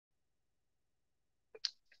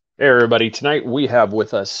Hey everybody, tonight we have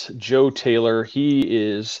with us Joe Taylor. He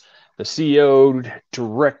is the CEO,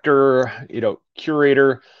 director,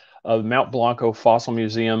 curator of Mount Blanco Fossil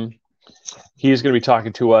Museum. He's going to be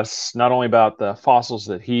talking to us not only about the fossils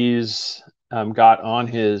that he's got in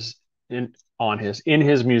his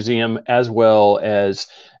museum, as well as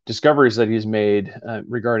discoveries that he's made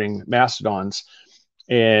regarding mastodons.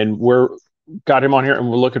 And we're got him on here, and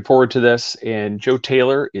we're looking forward to this. And Joe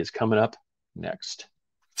Taylor is coming up next.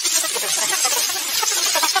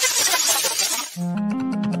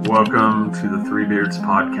 Welcome to the Three Beards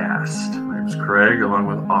podcast. My name is Craig, along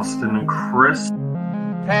with Austin and Chris.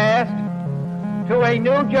 Passed to a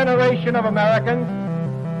new generation of Americans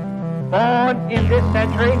born in this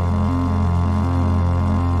century.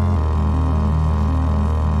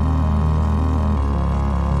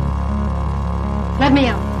 Let me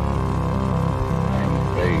out. I'm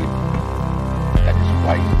afraid that is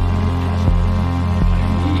white.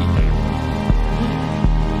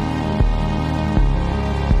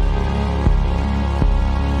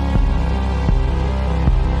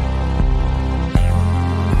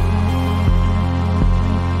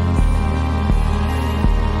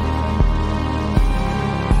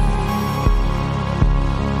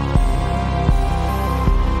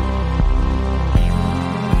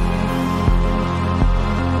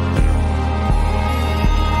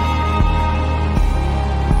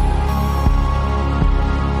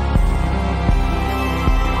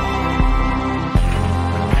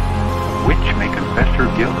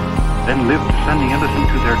 Then live to send the innocent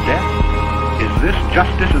to their death? Is this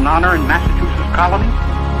justice and honor in Massachusetts colony?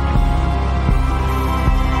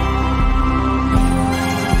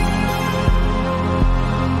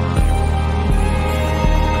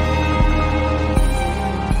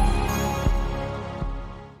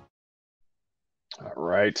 All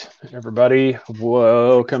right, everybody,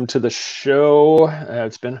 welcome to the show.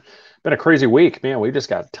 It's been a crazy week, man. We just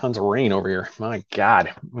got tons of rain over here. My God,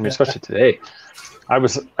 I mean, especially today.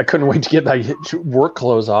 I couldn't wait to get my work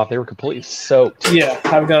clothes off. They were completely soaked. Yeah,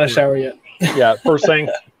 haven't got a shower yet. Yeah, first thing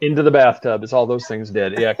into the bathtub. It's all those things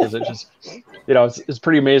did. Yeah, because it just, it's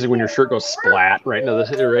pretty amazing when your shirt goes splat right into the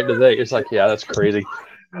thing. It's like, yeah, that's crazy.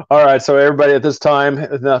 All right, so everybody, at this time,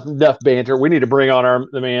 enough banter. We need to bring on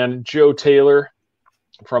the man, Joe Taylor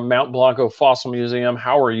from Mount Blanco Fossil Museum.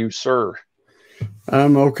 How are you, sir?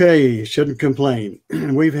 I'm okay. Shouldn't complain.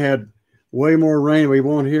 We've had way more rain we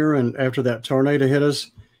won't here, and after that tornado hit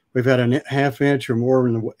us, we've had a half inch or more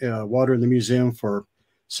in the water in the museum for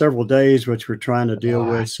several days, which we're trying to deal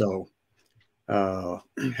with. So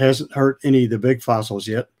hasn't hurt any of the big fossils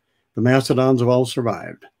yet. The mastodons have all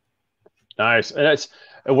survived. Nice. And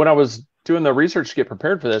when I was doing the research to get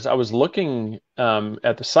prepared for this, I was looking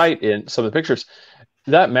at the site in some of the pictures.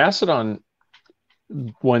 That mastodon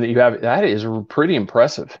one that you have, that is pretty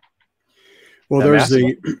impressive. Well, there's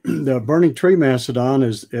the burning tree mastodon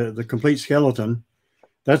is the complete skeleton.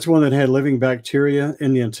 That's one that had living bacteria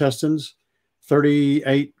in the intestines,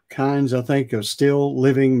 38 kinds, I think, of still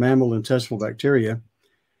living mammal intestinal bacteria.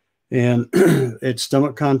 And its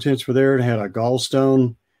stomach contents were there. It had a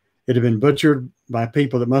gallstone. It had been butchered by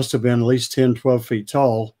people that must have been at least 10, 12 feet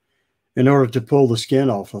tall in order to pull the skin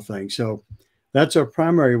off the thing. So that's our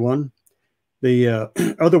primary one. The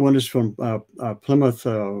other one is from Plymouth,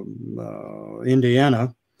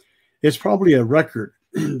 Indiana. It's probably a record.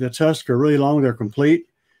 The tusks are really long. They're complete,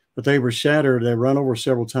 but they were shattered. They run over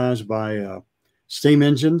several times by steam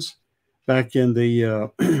engines back in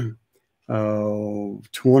the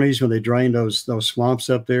 20s when they drained those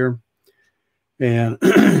swamps up there. And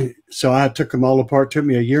so I took them all apart. It took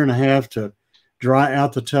me a year and a half to dry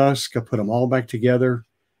out the tusk. I put them all back together,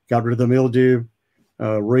 got rid of the mildew,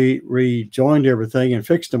 rejoined everything and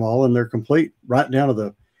fixed them all, and they're complete right down to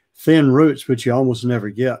the thin roots, which you almost never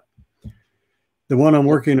get. The one I'm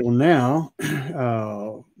working on now,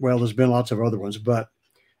 well, there's been lots of other ones, but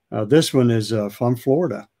this one is from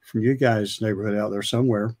Florida, from you guys' neighborhood out there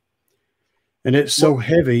somewhere. And it's so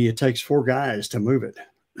heavy, it takes 4 guys to move it.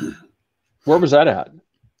 Where was that at?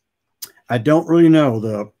 I don't really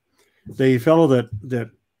know. The fellow that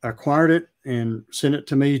acquired it and sent it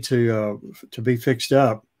to me to be fixed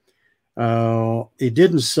up. He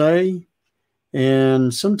didn't say,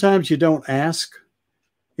 and sometimes you don't ask,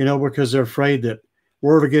 because they're afraid that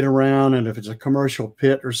word will get around, and if it's a commercial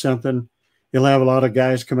pit or something, you'll have a lot of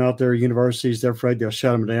guys come out there, universities, they're afraid they'll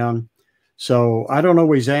shut them down. So I don't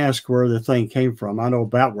always ask where the thing came from. I know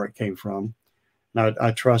about where it came from.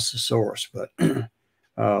 I trust the source, but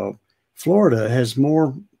Florida has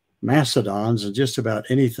more mastodons than just about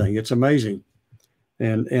anything. It's amazing.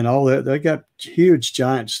 And all that, they got huge,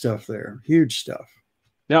 giant stuff there, huge stuff.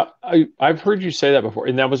 Now, I've heard you say that before,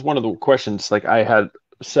 and that was one of the questions like I had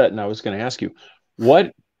set, and I was going to ask you,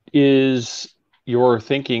 what is your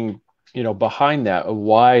thinking, behind that, of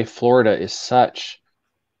why Florida is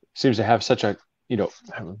seems to have such a,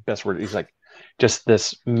 best word is like just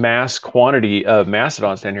this mass quantity of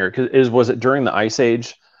mastodons down here. Was it during the Ice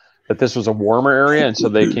Age that this was a warmer area, and so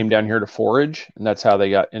they came down here to forage, and that's how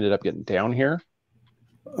they ended up getting down here?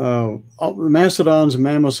 All the mastodons and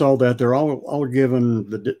mammoths, all that, they're all given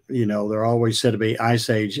they're always said to be Ice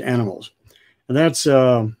Age animals, and that's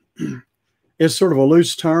it's sort of a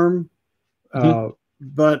loose term,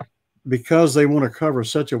 but because they want to cover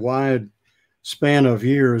such a wide span of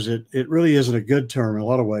years, it really isn't a good term in a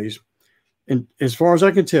lot of ways. And as far as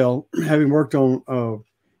I can tell, having worked on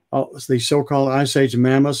the so-called Ice Age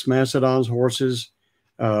mammoths, mastodons, horses,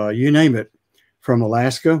 you name it, from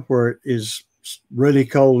Alaska, where it is really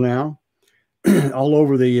cold now, all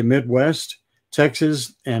over the Midwest,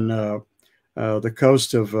 Texas, and the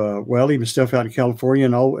coast of even stuff out in California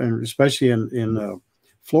and especially in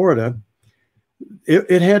Florida.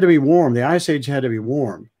 It had to be warm. The Ice Age had to be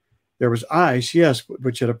warm. There was ice, yes,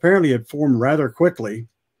 which apparently had formed rather quickly,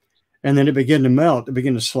 and then it began to melt. It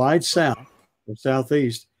began to slide south or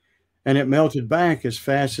southeast, and it melted back as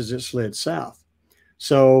fast as it slid south.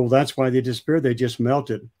 So that's why they disappeared. They just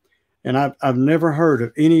melted. And I've never heard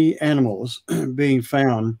of any animals being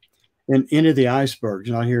found in any of the icebergs,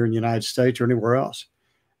 not here in the United States or anywhere else.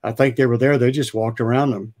 I think they were there. They just walked around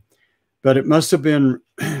them. But it must have been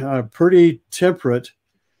pretty temperate,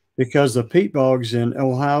 because the peat bogs in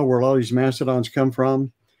Ohio, where a lot of these mastodons come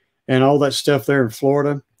from, and all that stuff there in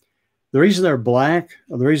Florida, the reason they're black,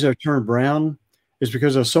 or the reason they're turned brown, is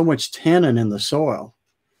because there's so much tannin in the soil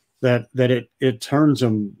that it turns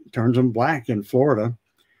them black in Florida.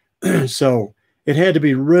 So it had to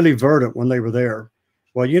be really verdant when they were there.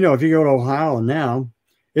 Well, if you go to Ohio now,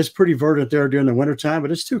 it's pretty verdant there during the wintertime,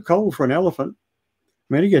 but it's too cold for an elephant.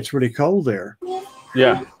 I mean, it gets really cold there.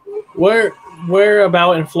 Yeah. Where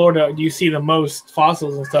about in Florida do you see the most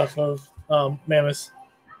fossils and stuff of mammoths?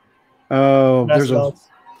 There's a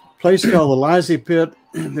place called the Lazy Pit.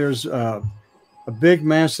 There's a big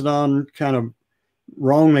mastodon, kind of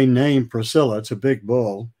wrongly named Priscilla. It's a big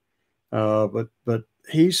bull, but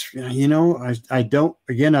he's, I don't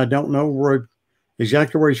know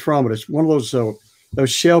exactly where he's from, but it's one of those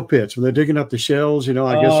shell pits when they're digging up the shells, I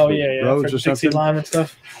guess roads or something. Lime and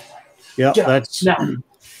stuff. Yeah,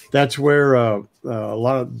 that's where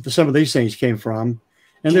some of these things came from,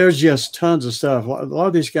 and there's just tons of stuff. A lot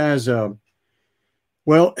of these guys. If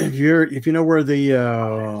you know where the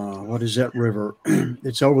what is that river?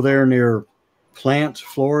 It's over there near Plant,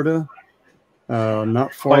 Florida,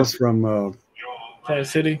 not far from Plant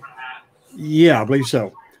City. Yeah, I believe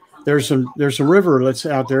so. There's some riverlets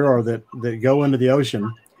out there that go into the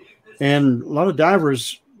ocean, and a lot of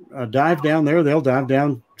divers dive down there. They'll dive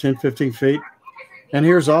down 10, 15 feet. And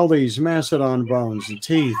here's all these mastodon bones and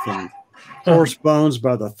teeth and horse bones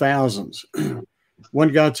by the thousands.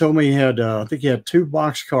 One guy told me he had, I think he had 2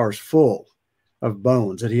 boxcars full of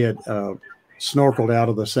bones that he had snorkeled out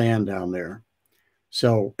of the sand down there.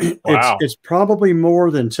 So wow. It's probably more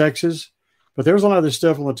than Texas, but there's a lot of this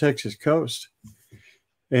stuff on the Texas coast.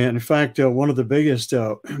 And in fact, one of the biggest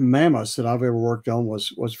mammoths that I've ever worked on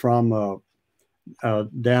was from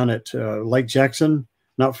down at Lake Jackson.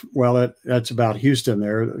 That's about Houston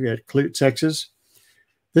there at Texas.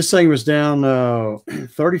 This thing was down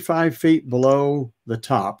 35 feet below the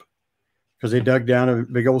top, because they dug down a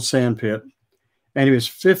big old sand pit, and it was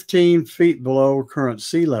 15 feet below current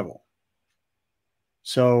sea level.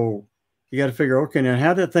 So you got to figure, okay, now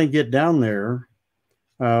how did that thing get down there?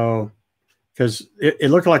 Because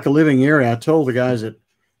it looked like a living area. I told the guys that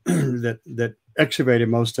that excavated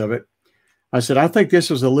most of it, I said, I think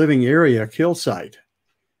this was a living area kill site.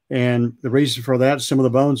 And the reason for that, some of the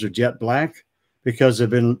bones are jet black because they've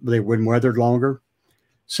been weathered longer.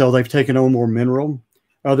 So they've taken on more mineral.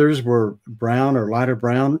 Others were brown or lighter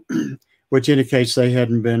brown, which indicates they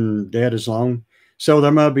hadn't been dead as long. So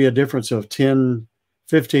there might be a difference of 10,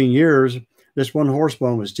 15 years. This one horse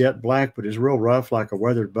bone was jet black, but is real rough, like a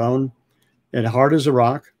weathered bone, and hard as a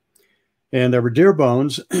rock. And there were deer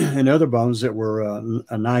bones and other bones that were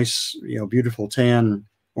a nice, beautiful tan,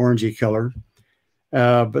 orangey color.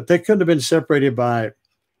 But they couldn't have been separated by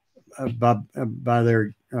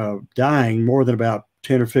their dying more than about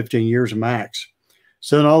 10 or 15 years max.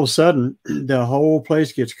 So then all of a sudden, the whole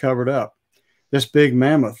place gets covered up. This big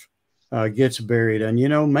mammoth gets buried. And,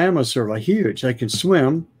 mammoths are like huge. They can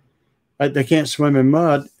swim. They can't swim in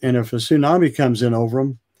mud. And if a tsunami comes in over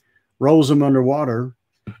them, rolls them underwater,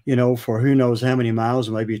 for who knows how many miles,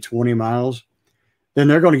 maybe 20 miles, then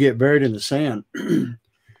they're going to get buried in the sand.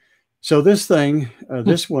 So this thing,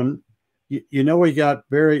 this one, you know, he got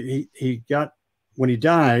buried. He got, when he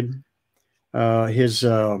died, he must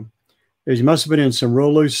have been in some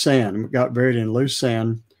real loose sand, got buried in loose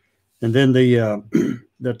sand. And then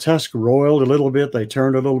the tusk roiled a little bit. They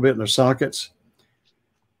turned a little bit in their sockets.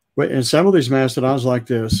 And some of these mastodons, like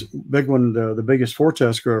this big one, the biggest four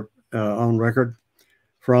tusker on record,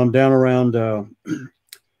 from down around,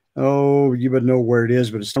 you would know where it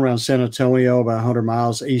is, but it's around San Antonio, about 100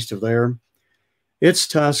 miles east of there. Its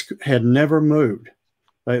tusk had never moved.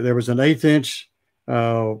 There was an 1/8 inch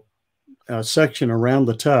section around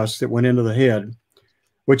the tusk that went into the head,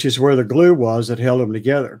 which is where the glue was that held them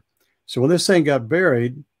together. So when this thing got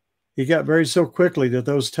buried, he got buried so quickly that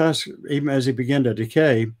those tusks, even as he began to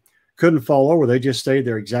decay, couldn't fall over. They just stayed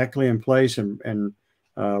there exactly in place and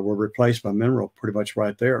were replaced by mineral pretty much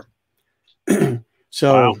right there.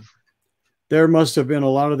 So wow. There must have been a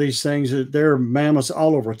lot of these things. There are mammoths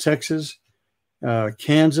all over Texas.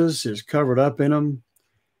 Kansas is covered up in them.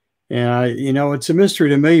 And you know, it's a mystery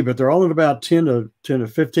to me, but they're all at about 10 to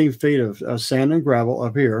 15 feet of sand and gravel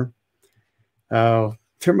up here.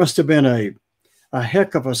 There must have been a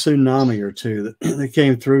heck of a tsunami or two that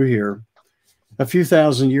came through here a few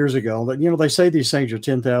thousand years ago. That, you know, they say these things are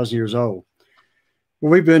 10,000 years old.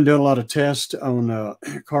 Well, we've been doing a lot of tests on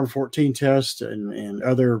carbon-14 tests and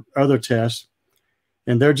other tests,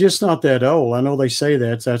 and they're just not that old. I know they say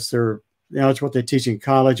that's their, you know, it's what they teach in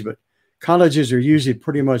college, but colleges are usually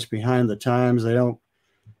pretty much behind the times. They don't,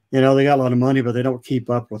 you know, they got a lot of money, but they don't keep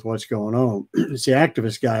up with what's going on. It's the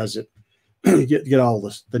activist guys that get all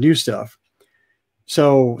the new stuff.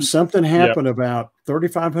 So something happened about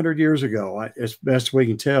 3,500 years ago, as best we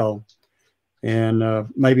can tell, and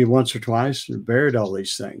maybe once or twice, and buried all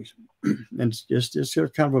these things. And it's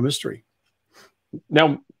kind of a mystery.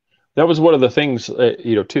 Now, that was one of the things,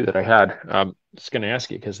 you know, too, that I had. Just going to ask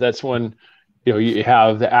you, because that's when, you know, you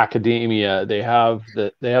have the academia, they have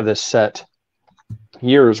this set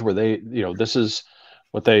years where they, you know, this is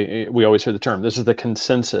what we always hear the term, this is the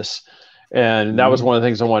consensus. And that was one of the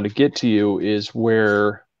things I wanted to get to you, is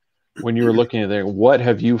where, when you were looking at there, what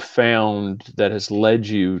have you found that has led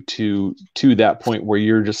you to that point where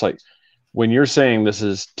you're just like, when you're saying this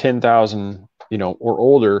is 10,000, you know, or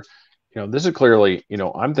older, you know, this is clearly, you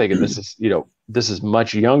know, I'm thinking this is, you know, this is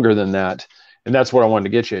much younger than that. And that's what I wanted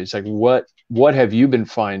to get you. It's like, what have you been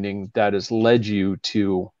finding that has led you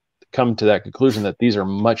to come to that conclusion that these are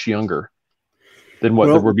much younger than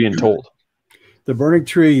what we're being told? The burning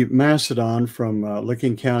tree Mastodon from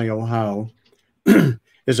Licking County, Ohio,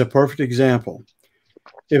 is a perfect example.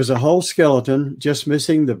 It was a whole skeleton, just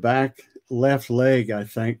missing the back left leg, I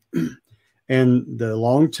think, and the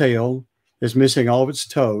long tail is missing all of its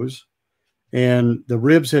toes, and the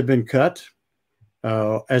ribs had been cut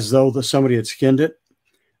as though somebody had skinned it.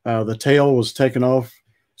 The tail was taken off,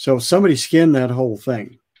 so somebody skinned that whole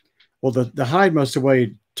thing. Well, the hide must have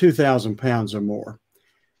weighed 2,000 pounds or more.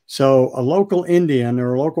 So a local Indian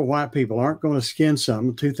or local white people aren't going to skin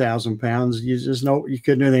something 2,000 pounds. You just know you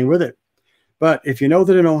couldn't do anything with it. But if you know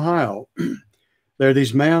that in Ohio, there are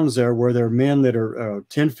these mounds there where there are men that are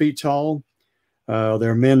 10 feet tall.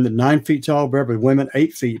 There are men that 9 feet tall, but women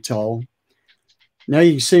 8 feet tall. Now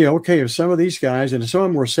you can see, okay, if some of these guys, and some of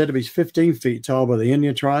them were said to be 15 feet tall by the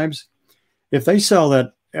Indian tribes, if they saw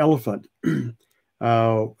that elephant who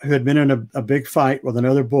had been in a big fight with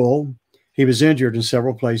another bull, he was injured in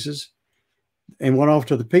several places and went off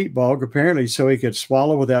to the peat bog, apparently so he could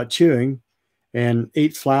swallow without chewing and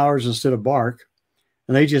eat flowers instead of bark.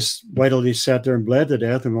 And they just waited till he sat there and bled to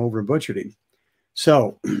death and went over and butchered him.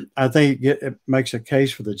 So I think it makes a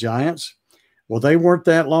case for the giants. Well, they weren't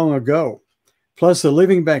that long ago. Plus the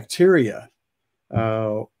living bacteria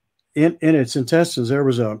in its intestines. There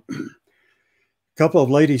was a couple of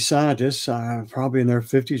lady scientists, probably in their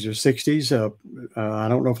 50s or 60s. I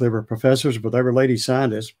don't know if they were professors, but they were lady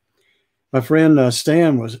scientists. My friend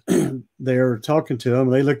Stan was there talking to them.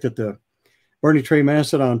 They looked at the burning tree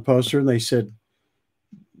Mastodon poster and they said,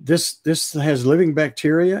 this has living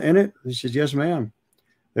bacteria in it? He said, yes, ma'am.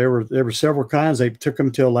 There were several kinds. They took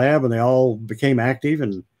them to a lab and they all became active,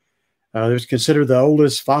 and it was considered the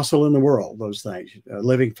oldest fossil in the world, those things,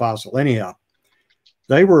 living fossil. Anyhow,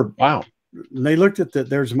 they were, wow. They looked at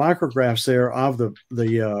there's micrographs there of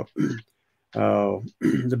the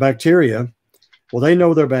bacteria. Well, they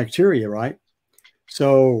know they're bacteria, right?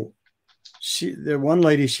 So the one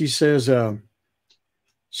lady, she says,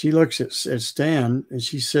 she looks at Stan and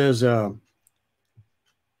she says, you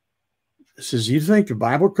think the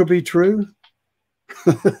Bible could be true?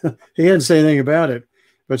 He hadn't said anything about it,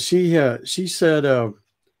 but she said,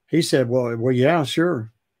 He said, well, yeah,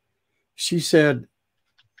 sure. She said,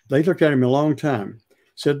 they looked at him a long time.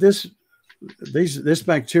 Said this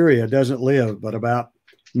bacteria doesn't live but about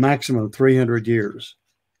maximum 300 years.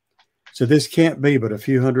 So this can't be but a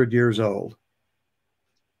few hundred years old.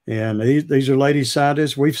 And these are lady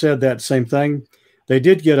scientists. We've said that same thing. They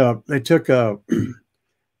took a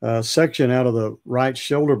section out of the right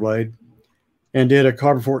shoulder blade and did a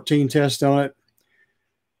carbon-14 test on it.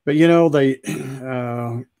 But, you know,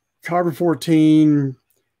 carbon-14,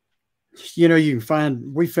 you know,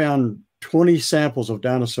 we found 20 samples of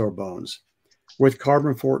dinosaur bones with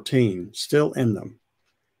carbon-14 still in them.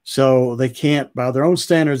 So they can't, by their own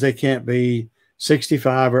standards, they can't be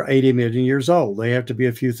 65 or 80 million years old. They have to be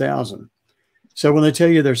a few thousand. So when they tell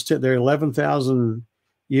you they're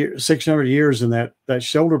 11,600 years in that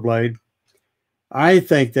shoulder blade, I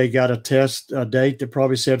think they got a date that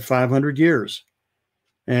probably said 500 years.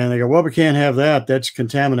 And they go, well, we can't have that. That's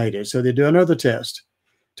contaminated. So they do another test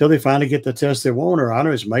till they finally get the test they want, or I don't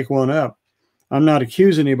know, just make one up. I'm not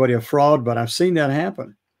accusing anybody of fraud, but I've seen that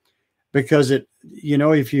happen because you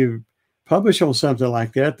know, if you publish on something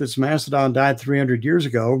like that, this Mastodon died 300 years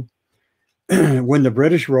ago when the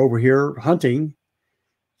British were over here hunting,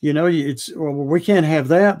 you know, well, we can't have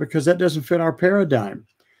that because that doesn't fit our paradigm.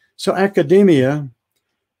 So academia,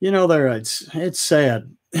 you know, it's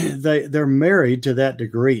sad. They're married to that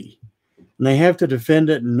degree and they have to defend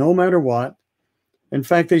it no matter what. In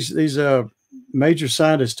fact, these major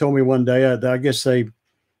scientists told me one day, I guess they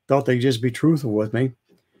thought they'd just be truthful with me.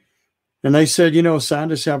 And they said, you know,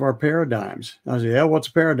 scientists have our paradigms. I said, yeah, what's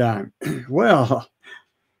a paradigm? Well,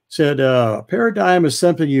 said, paradigm is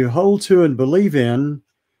something you hold to and believe in,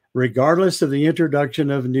 regardless of the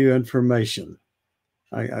introduction of new information.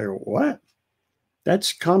 I go, what?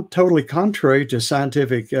 That's totally contrary to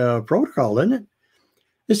scientific protocol, isn't it?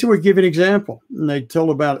 They said, we'll give you an example. And they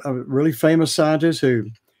told about a really famous scientist who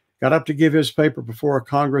got up to give his paper before a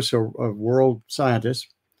Congress of world scientists.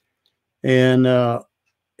 And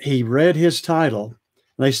he read his title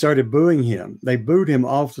and they started booing him. They booed him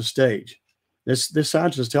off the stage. This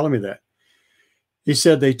scientist is telling me that. He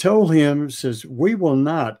said they told him, says, we will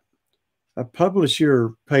not publish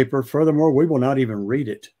your paper. Furthermore, we will not even read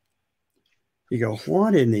it. You go,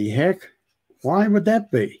 what in the heck? Why would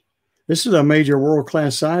that be? This is a major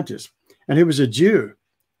world-class scientist. And he was a Jew,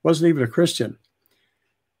 wasn't even a Christian.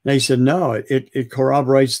 And he said, no, it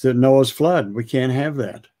corroborates the Noah's flood. We can't have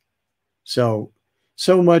that. So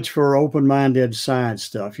much for open-minded science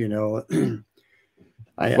stuff, you know.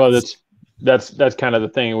 Well, that's kind of the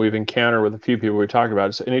thing we've encountered with a few people we talk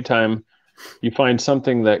about. So anytime you find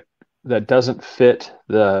something that doesn't fit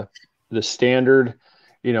the standard,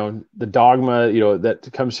 you know, the dogma, you know,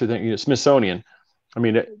 that comes through the, you know, Smithsonian. I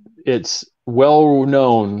mean, it's well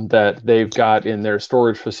known that they've got in their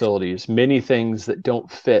storage facilities many things that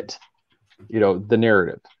don't fit, you know, the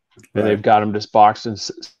narrative, and they've got them just boxed and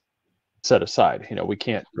set aside. You know, we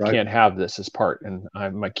can't have this as part. And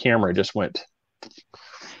my camera just went.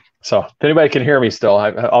 So if anybody can hear me still,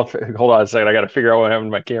 I'll hold on a second. I got to figure out what happened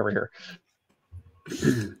to my camera here.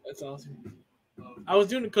 That's awesome. I was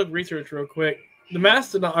doing a quick research real quick. The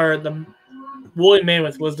Mastodon, or the woolly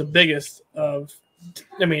mammoth, was the biggest of,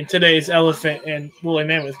 today's elephant and woolly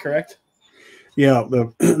mammoth, correct? Yeah,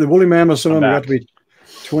 the woolly mammoth, some of them got to be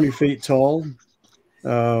 20 feet tall.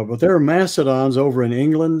 But there are mastodons over in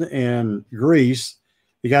England and Greece.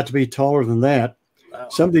 They got to be taller than that. Wow.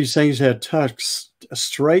 Some of these things had tusks,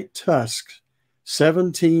 straight tusks,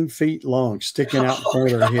 17 feet long, sticking out in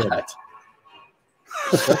front of their head.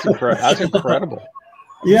 That's incredible.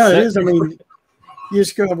 Yeah, it is. I mean, you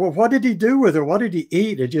just go, well, what did he do with her? What did he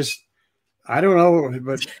eat? It just, I don't know.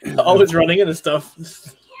 But always running into stuff.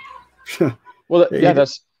 Well, yeah,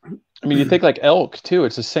 you think like elk too.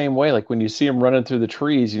 It's the same way. Like when you see them running through the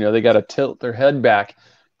trees, you know, they got to tilt their head back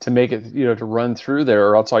to make it, you know, to run through there,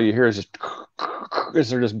 or else all you hear is just as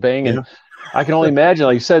they're just banging. Yeah. I can only imagine,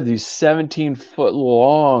 like you said, these 17-foot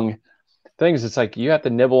long things. It's like you have to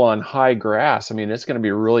nibble on high grass. I mean, it's going to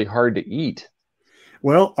be really hard to eat.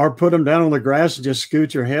 Well, or put them down on the grass and just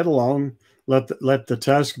scoot your head along. Let the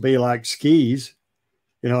tusk be like skis.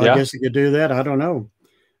 You know, I guess you could do that. I don't know,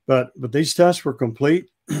 but these tusks were complete.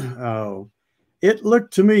 It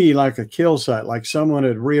looked to me like a kill site, like someone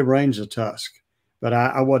had rearranged the tusk. But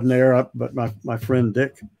I wasn't there. But my friend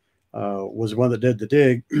Dick was the one that did the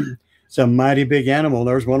dig. It's a mighty big animal.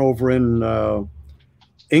 There's one over in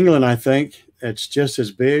England, I think. It's just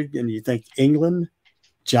as big. And you think England,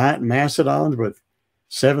 giant mastodons with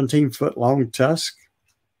 17-foot long tusk,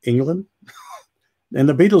 England. And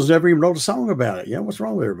the Beatles never even wrote a song about it. Yeah, what's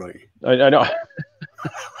wrong with everybody? I know.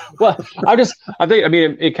 Well, I think, I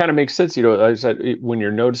mean, it kind of makes sense, you know, like I said, when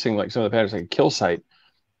you're noticing like some of the patterns like a kill site,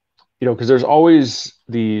 you know, because there's always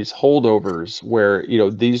these holdovers where, you know,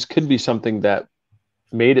 these could be something that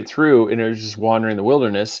made it through and it was just wandering the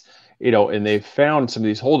wilderness, you know, and they found some of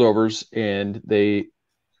these holdovers and they, you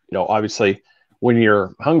know, obviously when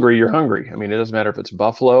you're hungry, you're hungry. I mean, it doesn't matter if it's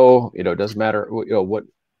buffalo, you know, it doesn't matter, you know, what,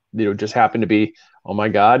 you know, just happened to be, oh my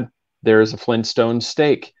God, there's a Flintstone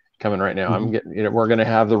steak coming right now. I'm getting, you know, we're going to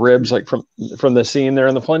have the ribs like from the scene there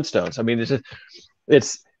in the Flintstones. I mean,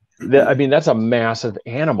 I mean, that's a massive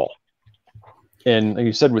animal. And like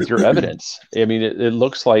you said, with your evidence, I mean, it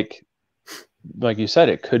looks like you said,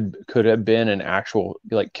 it could have been an actual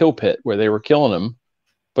like kill pit where they were killing them,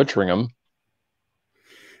 butchering them.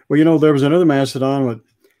 Well, you know, there was another mastodon with,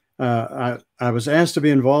 I was asked to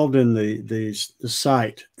be involved in the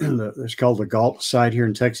site. It's called the Galt site here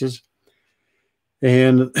in Texas.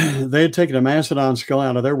 And they had taken a mastodon skull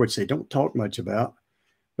out of there, which they don't talk much about,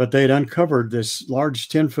 but they had uncovered this large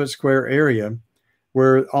 10-foot square area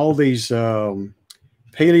where all these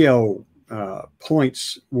paleo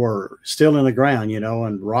points were still in the ground, you know,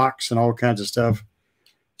 and rocks and all kinds of stuff.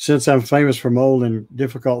 Since I'm famous for mold and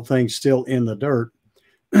difficult things still in the dirt,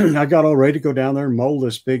 I got all ready to go down there and mold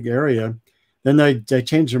this big area. Then they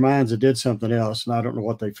changed their minds and did something else. And I don't know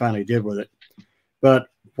what they finally did with it. But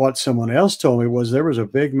what someone else told me was there was a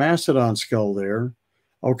big mastodon skull there.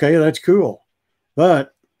 Okay, that's cool.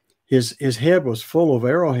 But his head was full of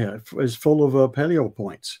arrowhead, was full of paleo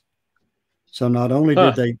points. So not only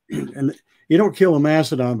did they, and you don't kill a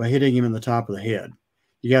mastodon by hitting him in the top of the head.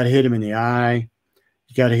 You got to hit him in the eye.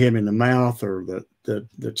 You got to hit him in the mouth or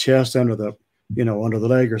the chest under the, you know, under the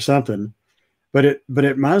leg or something. But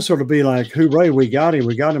it might sort of be like, hooray, we got him.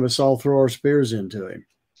 We got him. Let's all throw our spears into him.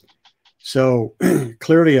 So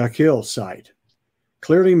clearly a kill site.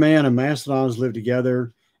 Clearly man and mastodons live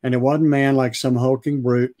together. And it wasn't man like some hulking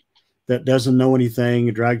brute that doesn't know anything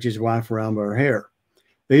and dragged his wife around by her hair.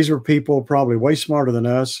 These were people probably way smarter than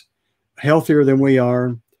us, healthier than we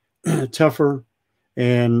are, tougher.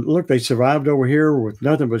 And look, they survived over here with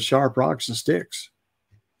nothing but sharp rocks and sticks.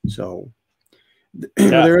 So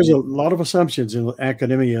there is a lot of assumptions in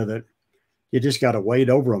academia that you just got to wade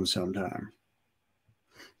over them sometime.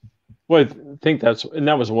 Well, I think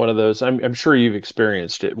that was one of those. I'm sure you've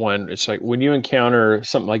experienced it when it's like when you encounter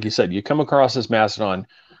something like you said, you come across this mastodon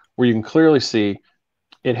where you can clearly see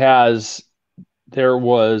there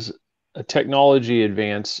was a technology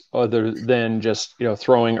advance other than just, you know,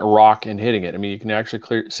 throwing a rock and hitting it. I mean, you can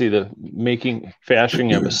actually see the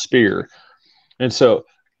fashioning of a spear. And so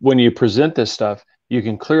when you present this stuff, you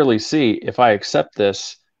can clearly see if I accept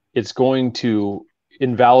this, it's going to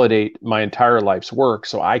invalidate my entire life's work.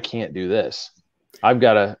 So I can't do this. I've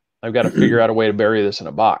got to figure out a way to bury this in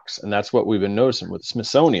a box. And that's what we've been noticing with the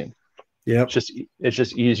Smithsonian. Yeah. It's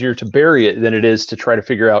just easier to bury it than it is to try to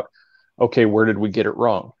figure out, okay, where did we get it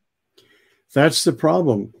wrong? That's the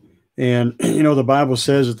problem. And, you know, the Bible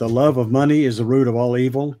says that the love of money is the root of all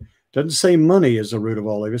evil. It doesn't say money is the root of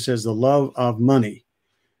all evil. It says the love of money.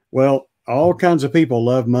 Well, all kinds of people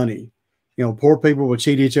love money. You know, poor people will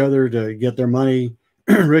cheat each other to get their money.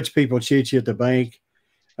 Rich people cheat you at the bank.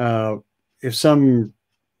 If some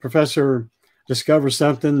professor discovers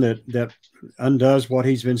something that undoes what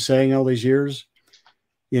he's been saying all these years,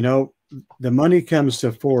 you know, the money comes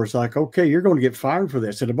to force. Like, okay, you're going to get fired for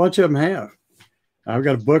this. And a bunch of them have. I've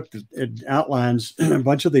got a book that outlines a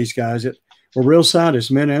bunch of these guys that were real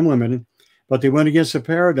scientists, men and women, but they went against the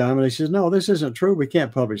paradigm and they said, no, this isn't true. We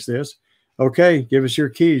can't publish this. Okay, give us your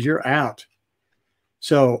keys. You're out.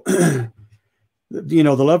 So, you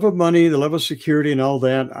know, the love of money, the love of security and all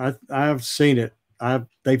that, I've seen it.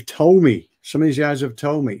 They've told me, some of these guys have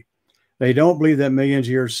told me, they don't believe that millions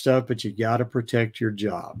of years stuff, but you got to protect your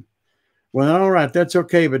job. Well, all right, that's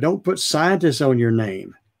okay, but don't put scientists on your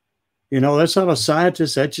name. You know, that's not a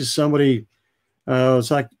scientist. That's just somebody.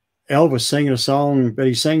 It's like Elvis singing a song, but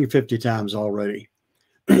he sang 50 times already.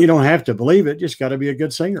 You don't have to believe it. Just got to be a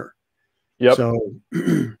good singer. Yep. So,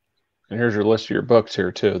 and here's your list of your books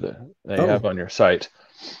here too that they have on your site.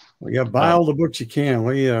 Well, yeah, buy all the books you can.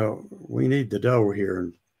 We need the dough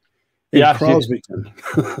here. In Crosbyton.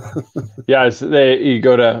 Yeah, you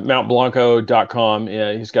go to mountblanco.com.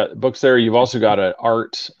 Yeah, he's got books there. You've also got an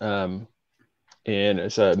art, and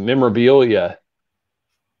it's a memorabilia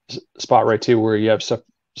spot right too, where you have stuff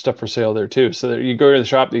for sale there too. So that you go to the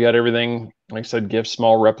shop, you got everything. Like I said, gifts,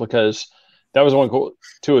 small replicas. That was one cool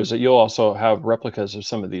too, is that you'll also have replicas of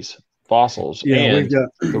some of these fossils. Yeah, and we've got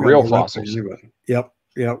the real fossils. Yep.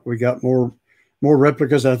 We got more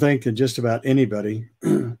replicas, I think, than just about anybody.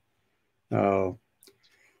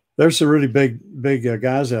 there's some really big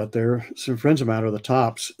guys out there. Some friends of mine are the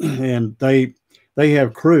tops, and they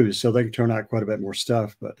have crews, so they can turn out quite a bit more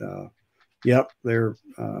stuff. But yep, they're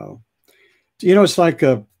it's like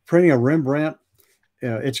printing a Rembrandt.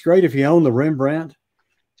 It's great if you own the Rembrandt,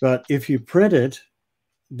 but if you print it,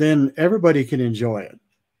 then everybody can enjoy it.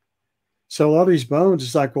 So a lot of these bones,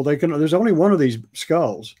 it's like, well, there's only one of these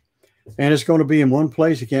skulls, and it's going to be in one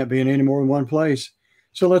place. It can't be in any more than one place.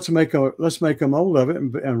 So let's make a mold of it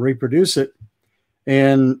and reproduce it.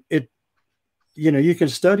 And it, you can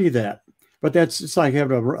study that, but it's like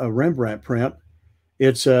having a Rembrandt print.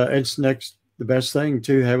 It's the best thing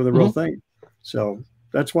to have the real thing. So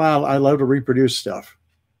that's why I love to reproduce stuff.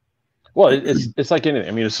 Well, it's like anything.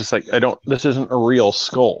 I mean, it's just like this isn't a real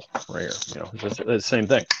skull right here. It's just the same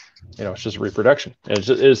thing. It's just reproduction.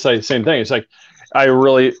 It's like the same thing. It's like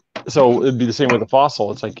so it'd be the same with the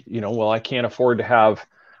fossil. It's like, well, I can't afford to have,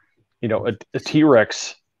 a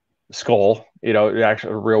T-Rex skull,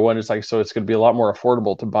 actually a real one. It's like, so it's going to be a lot more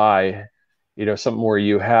affordable to buy, something where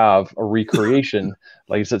you have a recreation,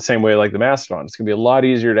 like you said, same way like the Mastodon. It's going to be a lot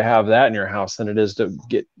easier to have that in your house than it is to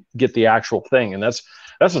get the actual thing. And that's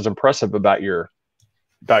what's impressive about your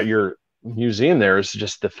museum. There is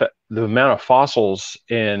just the amount of fossils,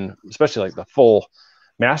 and especially like the full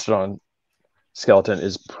Mastodon skeleton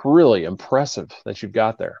is really impressive that you've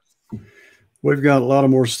got there. We've got a lot of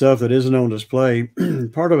more stuff that isn't on display.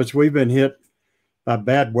 Part of it's we've been hit by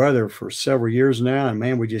bad weather for several years now, and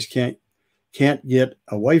man, we just can't get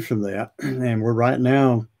away from that. And we're right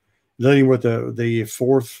now dealing with the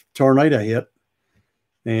fourth tornado hit,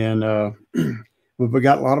 and we've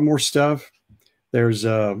got a lot of more stuff. There's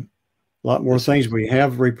a lot more things we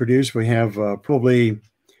have reproduced. We have probably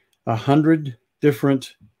 100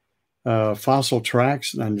 different fossil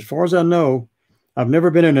tracks, and as far as I know, I've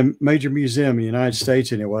never been in a major museum in the United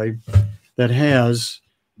States anyway that has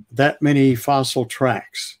that many fossil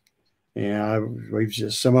tracks. And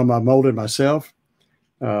some of them I molded myself.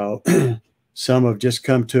 Some have just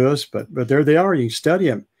come to us, but there they are. You can study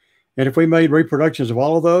them. And if we made reproductions of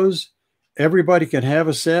all of those, everybody could have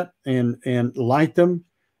a set and light them,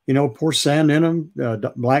 pour sand in them,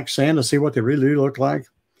 black sand, to see what they really do look like.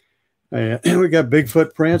 We got big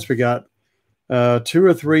footprints. We got 2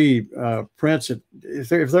 or 3 prints that,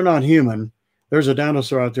 if they're not human, there's a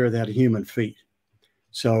dinosaur out there that had human feet.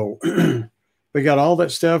 So we got all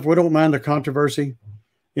that stuff. We don't mind the controversy.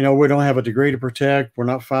 We don't have a degree to protect. We're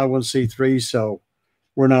not 501c3, so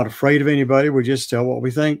we're not afraid of anybody. We just tell what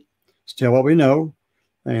we think, just tell what we know,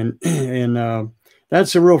 and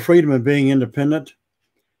that's the real freedom of being independent.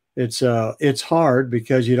 It's hard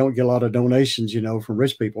because you don't get a lot of donations, from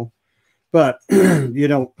rich people. But you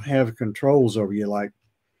don't have controls over you like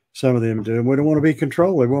some of them do. And we don't want to be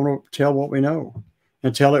controlled. We want to tell what we know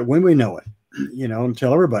and tell it when we know it, and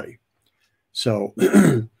tell everybody. So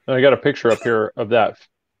I got a picture up here of that,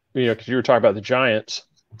 because you were talking about the giants.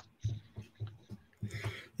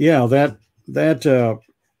 Yeah, I've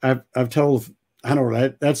told, I don't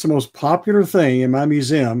know, that's the most popular thing in my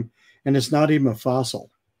museum, and it's not even a fossil.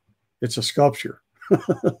 It's a sculpture.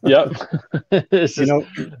 Yep.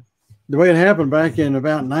 The way it happened back in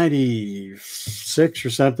about 96 or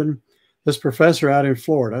something, this professor out in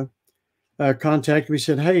Florida contacted me,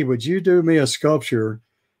 said, "Hey, would you do me a sculpture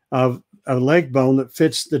of a leg bone that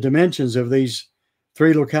fits the dimensions of these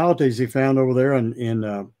 3 localities he found over there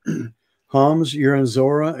in Homs,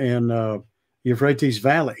 Uranzora, and Euphrates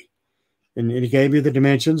Valley?" And he gave me the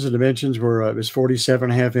dimensions. The dimensions were, it was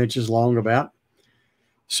 47.5 inches long about.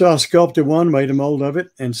 So I sculpted one, made a mold of it,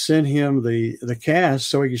 and sent him the cast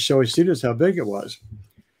so he could show his students how big it was.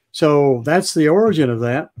 So that's the origin of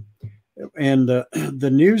that. And the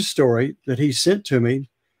news story that he sent to me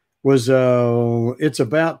was It's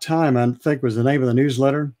About Time, I think was the name of the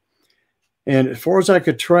newsletter. And as far as I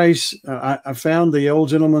could trace, I found the old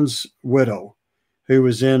gentleman's widow who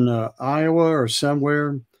was in Iowa or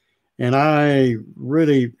somewhere. And I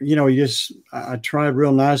really, I tried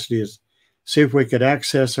real nicely to see if we could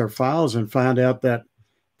access our files and find out that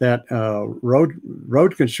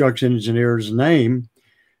road construction engineer's name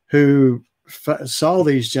who saw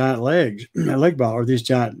these giant leg bone, or these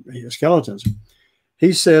giant skeletons.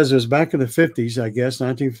 He says it was back in the 50s, I guess,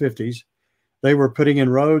 1950s. They were putting in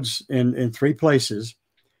roads in 3 places.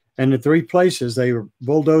 And in 3 places, they were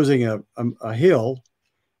bulldozing a hill,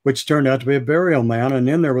 which turned out to be a burial mound. And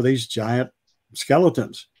then there were these giant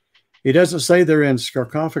skeletons. He doesn't say they're in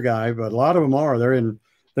sarcophagi, but a lot of them are.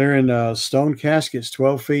 They're in stone caskets,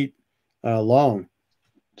 12 feet long.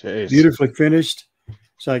 Jeez. Beautifully finished.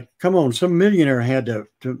 It's like, come on, some millionaire had to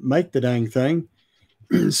make the dang thing.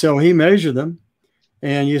 So he measured them,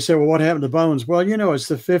 And you say, well, what happened to bones? Well, you know, it's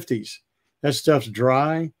the 50s. That stuff's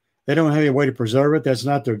dry. They don't have any way to preserve it. That's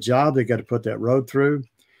not their job. They got to put that road through.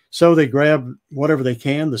 So they grab whatever they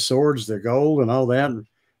can, the swords, the gold, and all that, and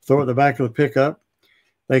throw it in the back of the pickup.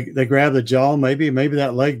 They grab the jaw, maybe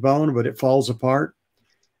that leg bone, but it falls apart.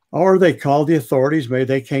 Or they call the authorities. Maybe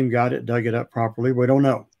they came, got it, dug it up properly. We don't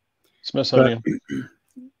know. Smithsonian. But,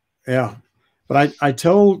 yeah. But I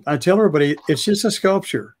tell everybody it's just a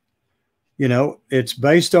sculpture. You know, it's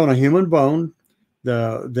based on a human bone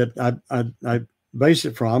that I base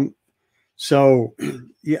it from. So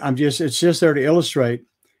yeah, it's just there to illustrate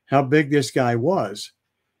how big this guy was.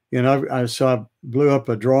 You know, I blew up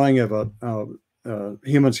a drawing of a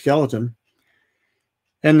human skeleton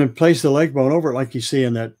and then placed the leg bone over it, like you see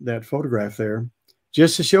in that photograph there,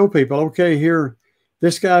 just to show people, okay, here,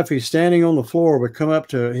 this guy, if he's standing on the floor, would come up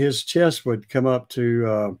to his chest would come up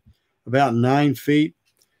to about 9 feet.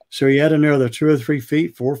 So he had another 2 or 3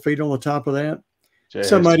 feet, 4 feet on the top of that. Jeez.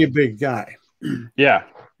 Somebody a big guy. Yeah.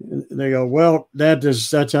 They go, well,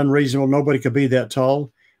 that's unreasonable. Nobody could be that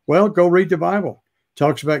tall. Well, go read the Bible.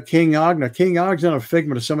 Talks about King Og. Now, King Og's not a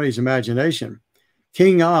figment of somebody's imagination.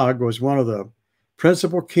 King Og was one of the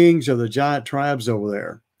principal kings of the giant tribes over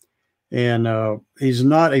there. And he's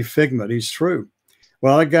not a figment. He's true.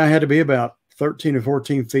 Well, that guy had to be about 13 or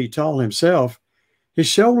 14 feet tall himself. His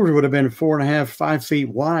shoulders would have been 4.5, 5 feet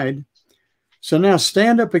wide. So now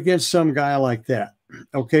stand up against some guy like that.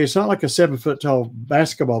 Okay, it's not like a 7 foot tall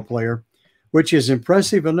basketball player, which is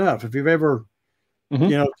impressive enough. If you've ever, you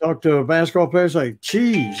know, talked to a basketball player, it's like,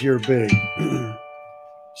 geez, you're big.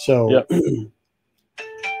 So, yep.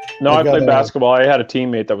 No, I played basketball. I had a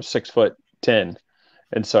teammate that was 6'10",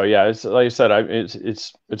 and so yeah, it's like I said,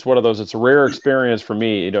 it's one of those. It's a rare experience for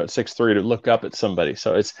me, you know, at 6'3" to look up at somebody.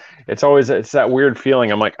 So it's always that weird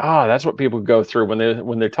feeling. I'm like, that's what people go through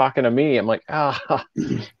when they're talking to me. I'm like,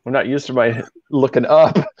 I'm not used to my looking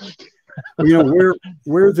up. You know,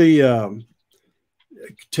 we're the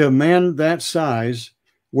to a man that size,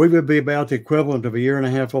 we would be about the equivalent of a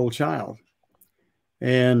 1.5-year-old child,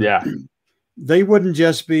 and yeah. They wouldn't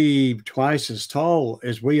just be twice as tall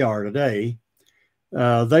as we are today.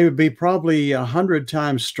 They would be probably 100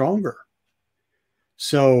 times stronger.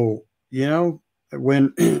 So, you know,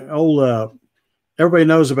 when everybody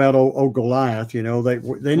knows about old Goliath, you know,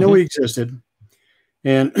 they know he existed.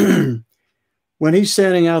 And when he's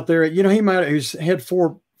standing out there, you know, he's had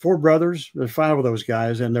four brothers. There's 5 of those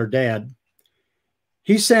guys and their dad.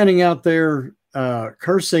 He's standing out there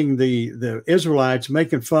cursing the Israelites,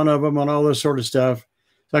 making fun of them and all this sort of stuff.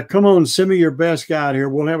 It's like, come on, send me your best guy out here.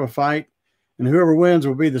 We'll have a fight, and whoever wins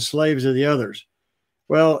will be the slaves of the others.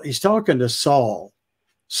 Well, he's talking to Saul.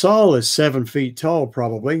 Saul is 7 feet tall,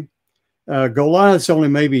 probably. Goliath's only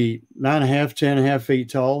maybe 9.5, 10.5 feet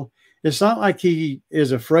tall. It's not like he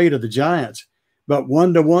is afraid of the giants, but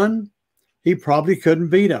 1-to-1, he probably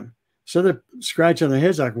couldn't beat him. So they're scratching their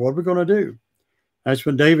heads like, what are we going to do? That's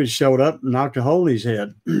when David showed up and knocked a hole in his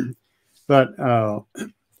head. But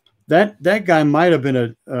that guy might have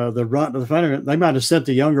been the runt of the family. They might have sent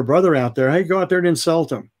the younger brother out there. Hey, go out there and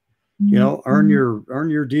insult him. You know, earn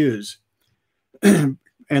your dues. And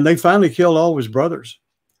they finally killed all of his brothers.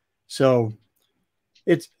 So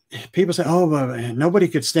it's people say, oh, man, nobody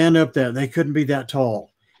could stand up there. They couldn't be that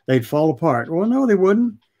tall. They'd fall apart. Well, no, they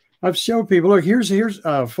wouldn't. I've showed people. Look, here's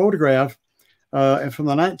a photograph from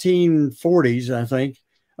the 1940s, I think,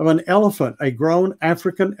 of an elephant, a grown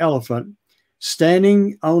African elephant,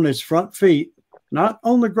 standing on its front feet, not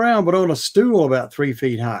on the ground, but on a stool about 3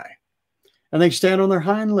 feet high. And they stand on their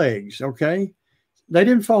hind legs, okay? They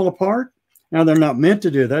didn't fall apart. Now, they're not meant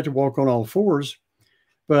to do that, to walk on all fours.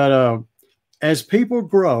 But as people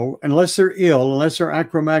grow, unless they're ill, unless they're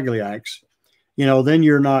acromegaliacs, you know, then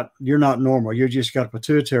you're not normal. You just got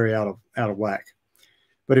pituitary out of whack.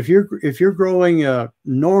 But if you're growing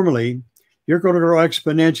normally, you're going to grow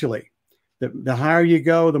exponentially. The higher you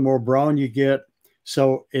go, the more brawn you get.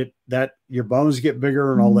 So your bones get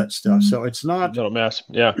bigger and all that stuff. So it's not little mess.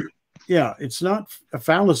 Yeah. Yeah. It's not a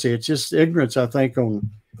fallacy. It's just ignorance, I think, on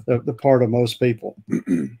the part of most people.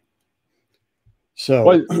 So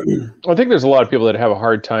well, I think there's a lot of people that have a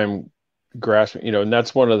hard time grasping, you know, and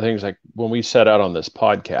that's one of the things, like when we set out on this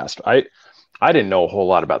podcast, I didn't know a whole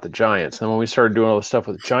lot about the giants. And when we started doing all this stuff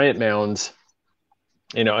with giant mounds,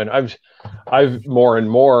 you know, and I've more and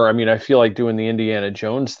more, I mean, I feel like doing the Indiana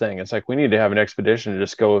Jones thing. It's like, we need to have an expedition to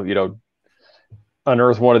just go, you know,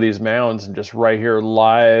 unearth one of these mounds and just right here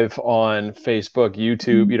live on Facebook,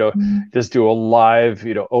 YouTube, you know, just do a live,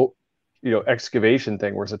 excavation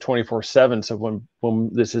thing where it's a 24/7. So when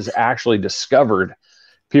this is actually discovered,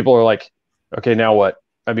 people are like, okay, now what?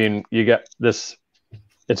 I mean, you get this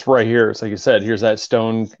it's right here. It's like you said, here's that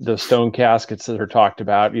stone, the stone caskets that are talked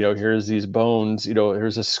about. Here's these bones.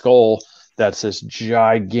 Here's a skull that's this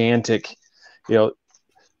gigantic, 3-4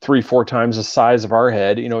 times the size of our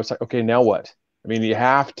head. It's like, okay, now what? I mean, you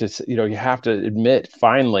have to admit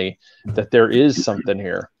finally that there is something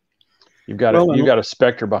here. You've got a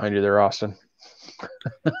specter behind you there, Austin.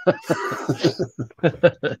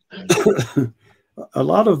 A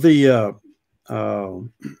lot of the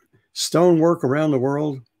stonework around the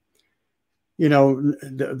world,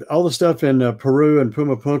 all the stuff in Peru and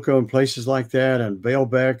Pumapunku and places like that, and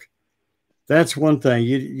Baalbek, that's one thing.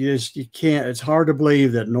 You can't. It's hard to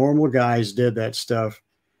believe that normal guys did that stuff,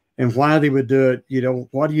 and why they would do it.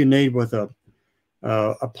 What do you need with a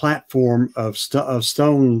platform of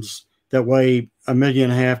stones that weigh 1.5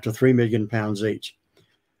 million to 3 million pounds each?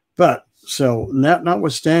 But so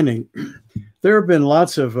notwithstanding, there have been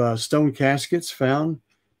lots of stone caskets found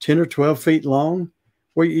 10 or 12 feet long.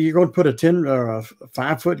 Well, you're going to put a 10 or a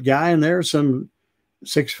 5-foot guy in there, some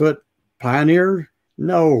 6-foot pioneer?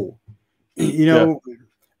 No.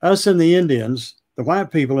 Us and the Indians, the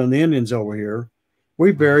white people and the Indians over here,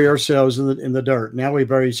 we bury ourselves in the dirt. Now we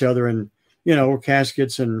bury each other in,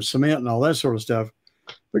 caskets and cement and all that sort of stuff.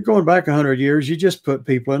 But going back 100 years, you just put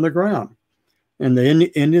people in the ground. And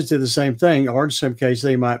the Indians did the same thing, or in some cases,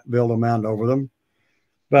 they might build a mound over them.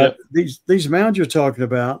 But these mounds you're talking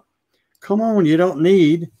about, come on, you don't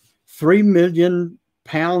need 3 million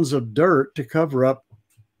pounds of dirt to cover up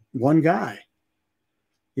one guy.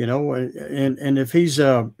 And if he's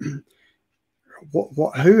who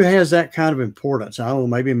has that kind of importance? I don't know,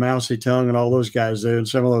 maybe Mao Zedong and all those guys do, and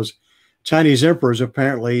some of those Chinese emperors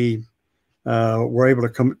apparently were able to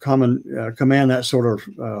command that sort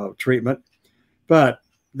of treatment. But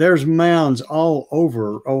there's mounds all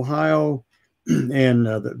over Ohio and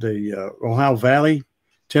the Ohio Valley,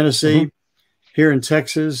 Tennessee, here in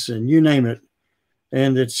Texas, and you name it.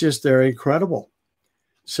 And it's just, they're incredible.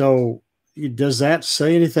 So does that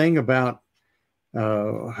say anything about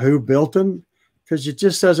who built them? Because it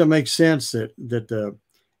just doesn't make sense that the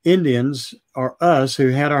Indians are us who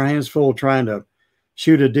had our hands full trying to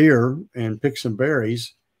shoot a deer and pick some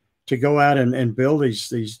berries to go out and build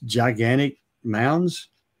these gigantic mounds.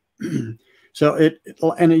 So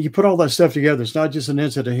and you put all that stuff together. It's not just an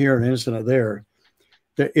incident here and an incident there.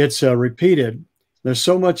 It's repeated. There's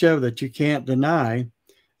so much of it that you can't deny.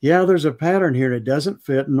 Yeah, there's a pattern here that doesn't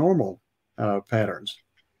fit normal patterns.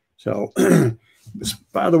 So,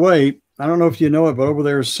 by the way, I don't know if you know it, but over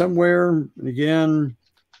there somewhere, and again,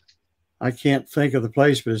 I can't think of the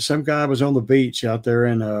place, but some guy was on the beach out there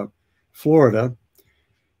in Florida,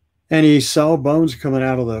 and he saw bones coming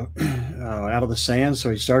out of the sand.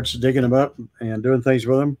 So he starts digging them up and doing things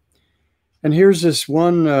with them. And here's this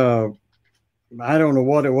one. I don't know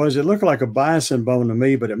what it was. It looked like a bison bone to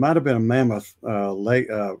me, but it might have been a mammoth leg,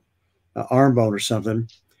 arm bone or something.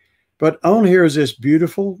 But on here is this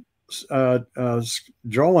beautiful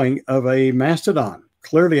drawing of a mastodon,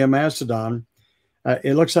 clearly a mastodon.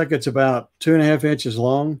 It looks like it's about 2.5 inches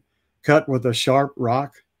long, cut with a sharp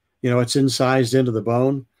rock. It's incised into the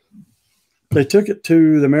bone. They took it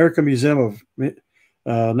to the American Museum of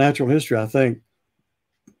Natural History, I think,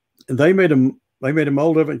 and they made a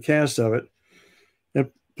mold of it and cast of it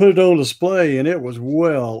and put it on display, and it was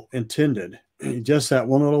well intended. Just that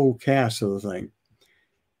one little cast of the thing.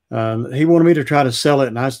 He wanted me to try to sell it,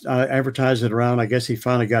 and I advertised it around. I guess he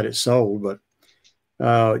finally got it sold, but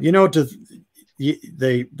they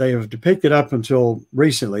have depicted up until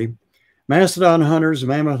recently, mastodon hunters,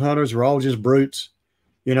 mammoth hunters were all just brutes.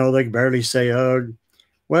 They could barely say ugh.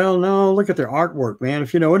 Well, no, look at their artwork, man.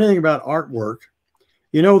 If you know anything about artwork,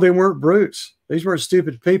 they weren't brutes. These weren't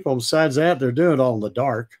stupid people. Besides that, they're doing it all in the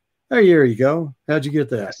dark. Hey, here you go. How'd you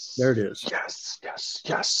get that? Yes. There it is. Yes.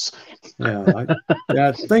 Yeah,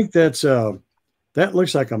 I think that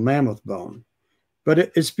looks like a mammoth bone, but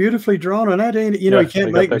it's beautifully drawn, and that ain't, you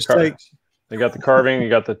can't make mistakes. They got the carving. You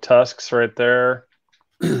got the tusks right there.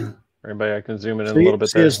 Everybody, I can zoom in a little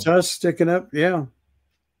bit there. His tusks sticking up. Yeah.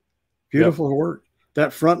 Beautiful work.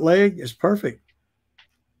 That front leg is perfect.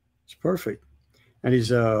 It's perfect. And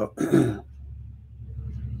he's, I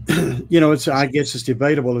guess it's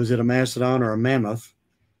debatable. Is it a mastodon or a mammoth?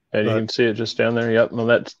 And you can see it just down there. Yep.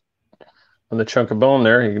 On the chunk of bone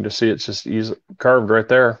there, you can just see it's just easily carved right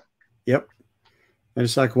there. Yep. And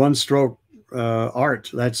it's like one stroke art.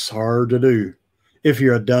 That's hard to do if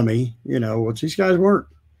you're a dummy, which these guys weren't.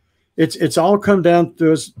 It's all come down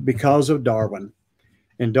to us because of Darwin.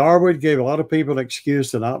 And Darwin gave a lot of people an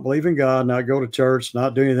excuse to not believe in God, not go to church,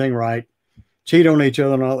 not do anything right, cheat on each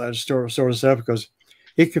other and all that sort of stuff, because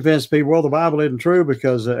he convinced people, well, the Bible isn't true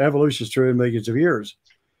because evolution is true in millions of years.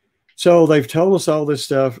 So they've told us all this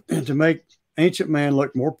stuff to make ancient man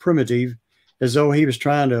look more primitive, as though he was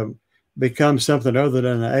trying to become something other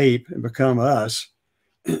than an ape and become us.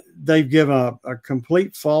 They've given a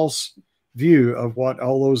complete false view of what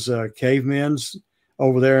all those cavemen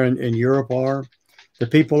over there in Europe are. The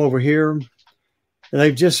people over here,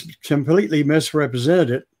 they've just completely misrepresented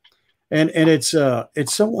it. And it's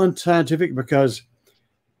so unscientific because,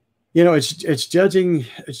 you know, it's judging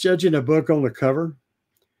a book on the cover.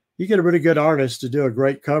 You get a really good artist to do a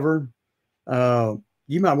great cover.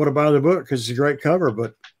 You might want to buy the book because it's a great cover,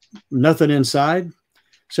 but nothing inside.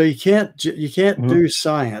 So you can't do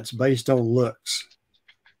science based on looks.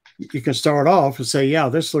 You can start off and say, yeah,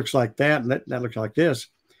 this looks like that, and that looks like this.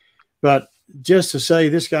 But just to say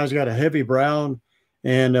this guy's got a heavy brow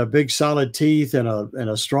and a big solid teeth and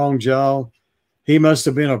a strong jaw, he must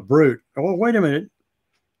have been a brute. Oh, wait a minute.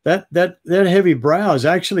 That heavy brow is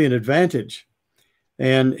actually an advantage.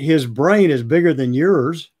 And his brain is bigger than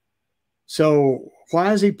yours. So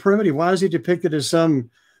why is he primitive? Why is he depicted as some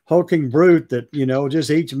hulking brute that, you know, just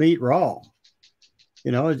eats meat raw?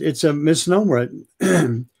 You know, it's a misnomer.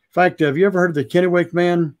 In fact, have you ever heard of the Kennewick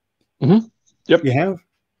Man? Mm-hmm. Yep. You have?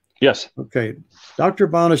 Yes. Okay. Dr.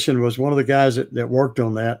 Bonishin was one of the guys that worked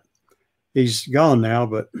on that. He's gone now,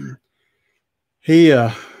 but he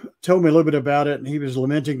told me a little bit about it, and he was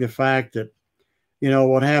lamenting the fact that, you know,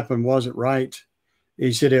 what happened wasn't right.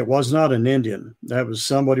 He said it was not an Indian. That was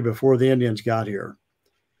somebody before the Indians got here.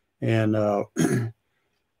 And,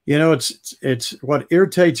 you know, it's what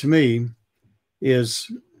irritates me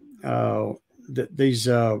is these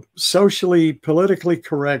socially, politically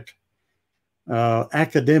correct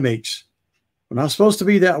academics are not supposed to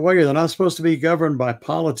be that way. They're not supposed to be governed by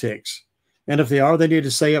politics. And if they are, they need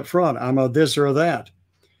to say up front, I'm a this or that.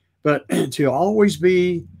 But to always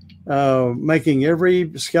be making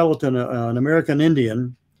every skeleton an American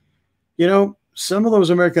Indian, you know, some of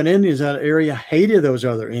those American Indians in that area hated those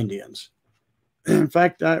other Indians. In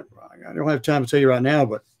fact, I don't have time to tell you right now,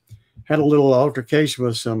 but had a little altercation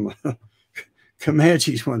with some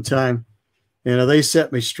Comanches one time, and they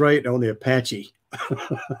set me straight on the Apache.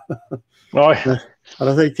 Oh, yeah. I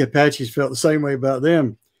don't think the Apaches felt the same way about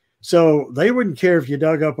them. So they wouldn't care if you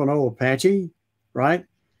dug up an old Apache, right?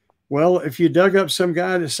 Well, if you dug up some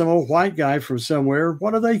old white guy from somewhere,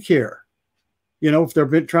 what do they care? You know, if they're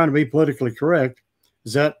trying to be politically correct,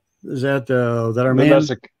 is that our man?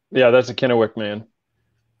 That's a Kennewick Man.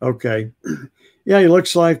 Okay, yeah, he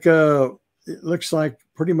looks like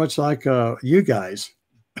pretty much like you guys.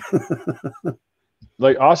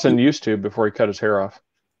 Like Austin used to before he cut his hair off.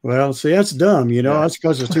 Well, see, that's dumb. You know, that's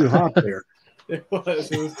because it's too hot there. It was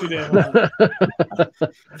too damn hot.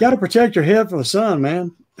 Got to protect your head from the sun,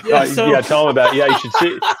 man. Yeah, tell him about it. Yeah, you should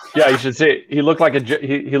see. Yeah, you should see. He looked like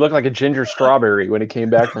a ginger strawberry when he came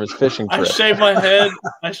back from his fishing trip. I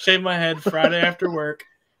shaved my head Friday after work.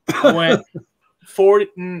 I went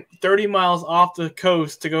 30 miles off the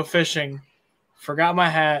coast to go fishing. Forgot my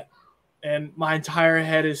hat, and my entire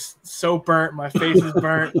head is so burnt. My face is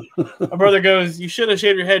burnt. My brother goes, "You should have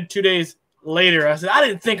shaved your head 2 days later." I said, "I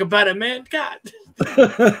didn't think about it, man. God,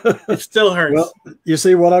 it still hurts." Well, you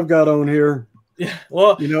see what I've got on here. Yeah,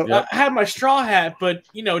 well, you know, I had my straw hat, but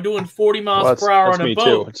you know, doing 40 miles per hour on a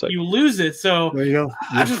boat, you lose it. So there you go.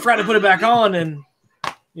 I just tried to put it back on, and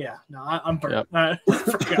I'm burnt.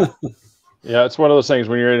 Yep. Yeah, it's one of those things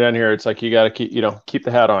when you're down here. It's like you got to keep the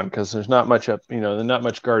hat on because there's not much there's not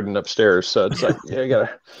much garden upstairs. So it's like you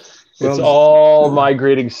gotta. It's all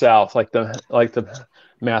migrating south, like the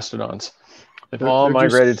mastodons. They've all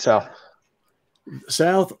migrated south.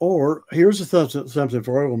 South, or here's something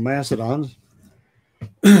for you, mastodons.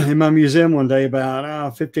 In my museum one day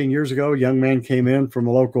about 15 years ago, a young man came in from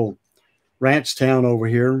a local ranch town over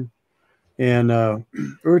here, and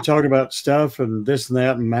we were talking about stuff and this and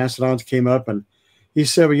that, and mastodons came up, and he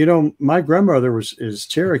said, "Well, you know, my grandmother is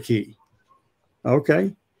Cherokee."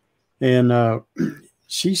 Okay, and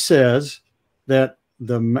she says that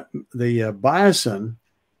the bison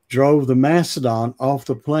drove the mastodon off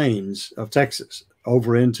the plains of Texas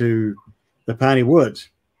over into the piney woods.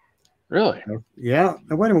 Really? Yeah.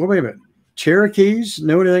 Now, wait a minute. Cherokees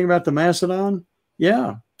know anything about the mastodon?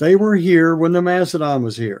 Yeah, they were here when the mastodon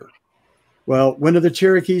was here. Well, when did the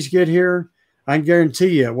Cherokees get here? I can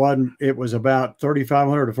guarantee you it was about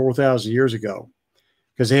 3,500 to 4,000 years ago,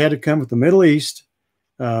 because they had to come from the Middle East.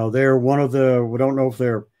 They're one of we don't know if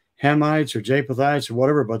they're Hamites or Japhethites or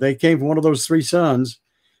whatever, but they came from one of those three sons,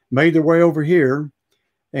 made their way over here,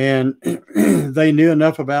 and they knew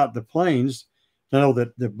enough about the plains to know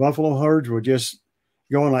that the buffalo herds were just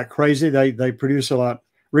going like crazy. They reproduce a lot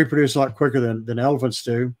quicker than elephants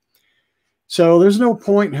do. So there's no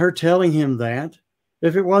point in her telling him that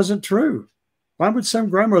if it wasn't true. Why would some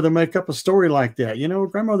grandmother make up a story like that? You know,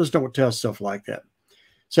 grandmothers don't tell stuff like that.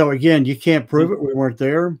 So again, you can't prove it. We weren't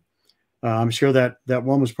there. I'm sure that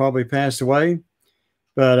woman's probably passed away,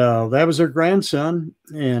 but that was her grandson.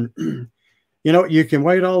 And, you know, you can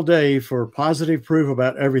wait all day for positive proof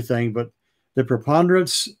about everything, but the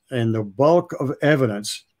preponderance and the bulk of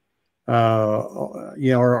evidence, you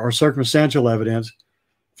know, or circumstantial evidence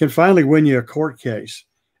can finally win you a court case,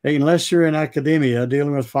 unless you're in academia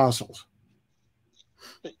dealing with fossils.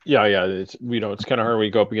 Yeah, it's, you know, it's kind of hard when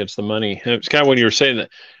you go up against the money. And it's kind of when you were saying that,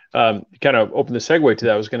 kind of opened the segue to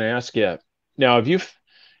that. I was going to ask you now,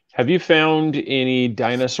 have you found any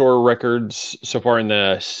dinosaur records so far in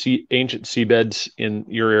the ancient seabeds in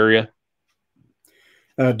your area?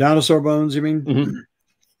 Dinosaur bones, you mean?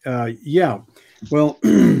 Mm-hmm. Yeah. Well,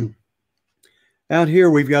 out here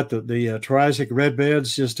we've got the Triassic red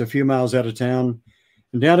beds just a few miles out of town,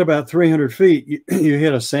 and down about 300 feet, you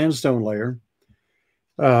hit a sandstone layer.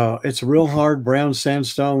 It's a real hard brown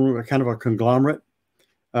sandstone, kind of a conglomerate.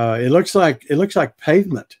 It looks like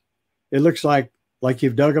pavement. It looks like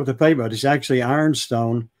you've dug up the pavement. It's actually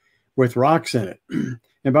ironstone with rocks in it.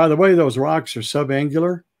 And by the way, those rocks are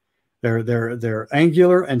subangular. They're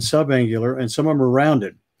angular and subangular, and some of them are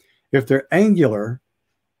rounded. If they're angular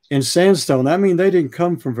in sandstone, that means they didn't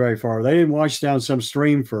come from very far. They didn't wash down some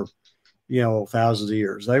stream for, you know, thousands of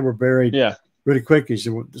years. They were buried really quickly.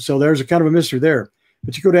 So there's a kind of a mystery there.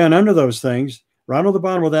 But you go down under those things, right on the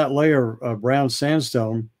bottom of that layer of brown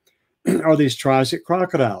sandstone are these Triassic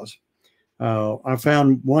crocodiles. I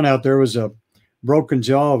found one out there was a broken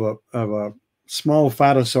jaw of a small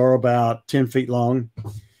phytosaur about 10 feet long,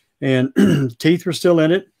 and teeth were still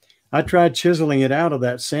in it. I tried chiseling it out of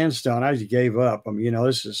that sandstone. I just gave up. I mean, you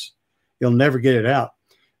know, you'll never get it out.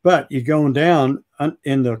 But you're going down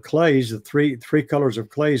in the clays, the three colors of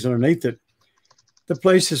clays underneath it. The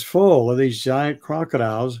place is full of these giant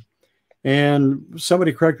crocodiles. And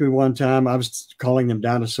somebody corrected me one time. I was calling them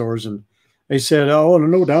dinosaurs, and they said, "Oh, there are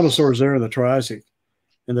no dinosaurs there in the Triassic,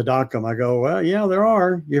 in the Dockham." I go, "Well, yeah, there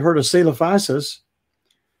are. You've heard of Coelophysis?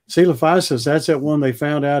 Coelophysis, that's that one they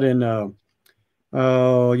found out in,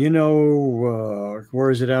 you know,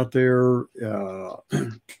 where is it out there?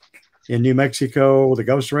 In New Mexico, the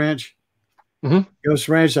Ghost Ranch. Mm-hmm. Ghost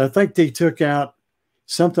Ranch. I think they took out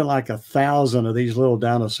something like 1,000 of these little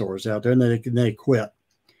dinosaurs out there, and they quit.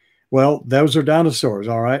 Well, those are dinosaurs,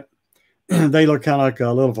 all right. They look kind of like a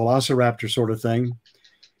little velociraptor sort of thing.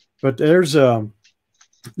 But they're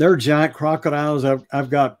giant crocodiles. I've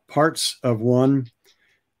got parts of one.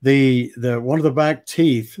 The one of the back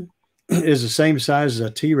teeth is the same size as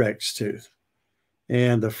a T-Rex tooth,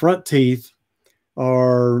 and the front teeth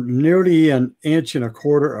are nearly 1.25 inches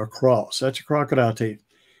across. That's a crocodile teeth.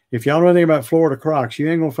 If y'all know anything about Florida crocs, you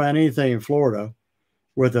ain't gonna find anything in Florida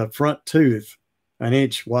with a front tooth 1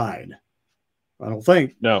 inch wide. I don't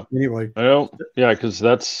think. No. Anyway. I don't. Yeah, because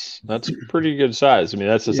that's pretty good size. I mean,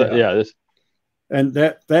 that's this. And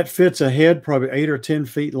that fits a head probably 8 or 10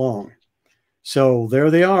 feet long. So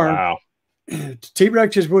there they are. Wow.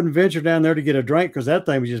 T-Rexes wouldn't venture down there to get a drink because that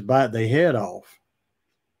thing would just bite their head off.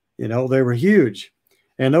 You know, they were huge.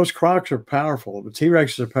 And those crocs are powerful. The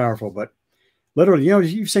T-Rexes are powerful, but literally, you know,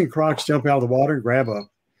 you've seen crocs jump out of the water and grab a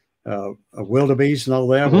wildebeest and all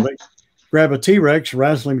that. Mm-hmm. Well, they grab a T-Rex,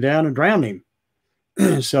 wrestle him down, and drown him.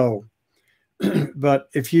 So, but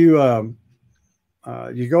if you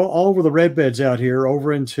you go all over the red beds out here,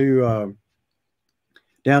 over into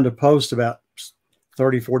down to Post, about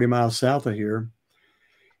 30, 40 miles south of here,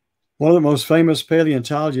 one of the most famous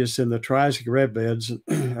paleontologists in the Triassic red beds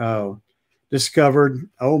discovered,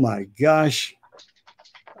 oh my gosh,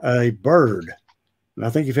 a bird. And I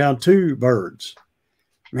think he found 2 birds.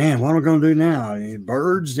 Man, what am I going to do now?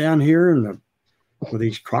 Birds down here with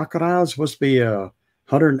these crocodiles supposed to be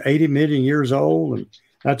 180 million years old, and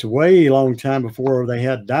that's a way long time before they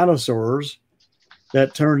had dinosaurs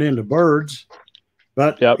that turned into birds.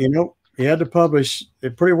 But you know, he had to publish.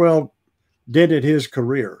 It pretty well dented his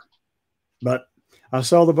career. But I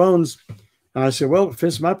saw the bones, and I said, "Well, it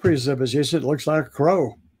fits my presupposition. It looks like a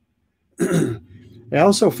crow." I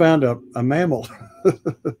also found a mammal,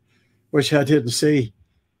 which I didn't see,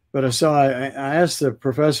 but I saw. I asked the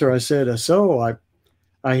professor. I said, "So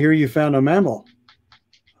I hear you found a mammal."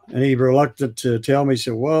 And he reluctant to tell me. He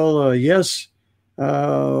said, "Well, yes,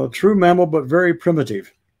 true mammal, but very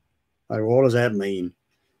primitive." Like, what does that mean?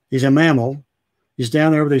 He's a mammal. He's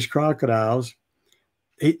down there with these crocodiles.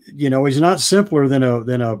 You know, he's not simpler than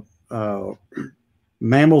a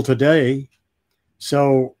mammal today.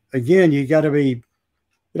 So again, you got to be, you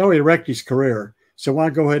know, he wrecked his career. So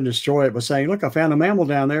why go ahead and destroy it by saying, look, I found a mammal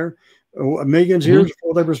down there millions of years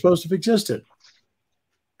before they were supposed to have existed.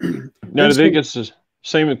 Now, I think it's the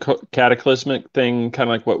same cataclysmic thing, kind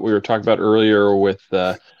of like what we were talking about earlier with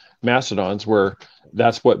mastodons, where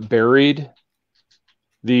that's what buried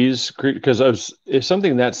these creatures. Because if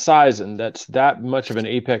something that size and that's that much of an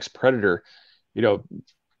apex predator, there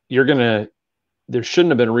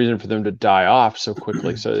shouldn't have been a reason for them to die off so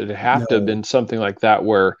quickly. So it'd have to have been something like that,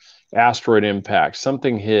 where asteroid impact,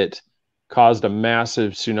 something hit, caused a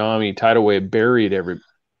massive tsunami, tidal wave, buried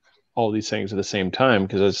all these things at the same time.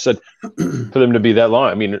 Because as I said, for them to be that long,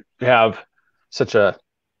 I mean, have such a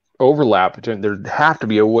overlap between, there'd have to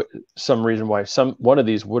be some reason why one of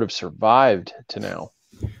these would have survived to now.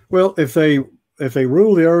 Well, if they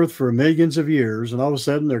rule the earth for millions of years and all of a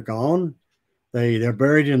sudden they're gone, they're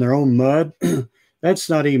buried in their own mud,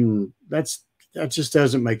 that just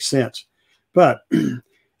doesn't make sense. But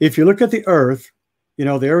if you look at the earth,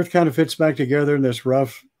 the earth kind of fits back together in this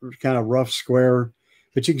rough square,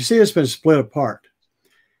 but you can see it's been split apart.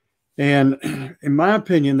 And in my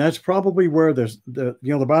opinion, that's probably where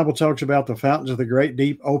the Bible talks about the fountains of the great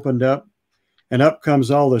deep opened up, and up comes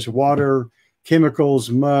all this water, chemicals,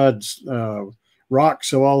 muds,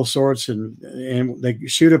 rocks of all sorts, and they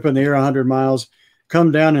shoot up in the air 100 miles,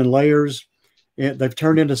 come down in layers. And they've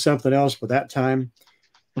turned into something else by that time.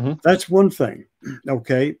 That's one thing.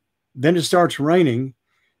 Okay. Then it starts raining.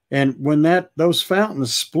 And when those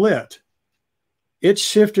fountains split, it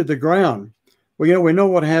shifted the ground. Well, we know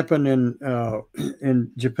what happened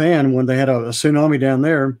in Japan when they had a tsunami down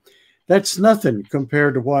there. That's nothing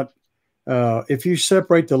compared to what, if you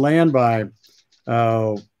separate the land by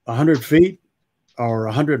 100 feet or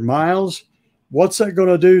 100 miles, what's that going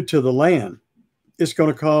to do to the land? It's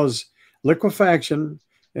going to cause liquefaction,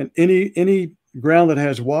 and any ground that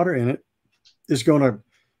has water in it is going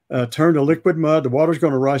to turn to liquid mud. The water's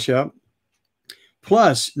going to rush up.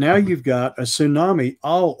 Plus, now you've got a tsunami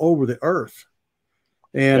all over the earth,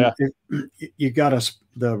 and you've got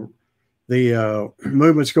the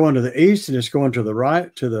movement's going to the east, and it's going to the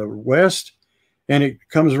right, to the west, and it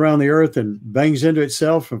comes around the earth and bangs into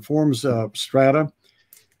itself and forms strata.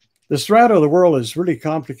 The strata of the world is really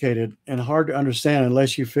complicated and hard to understand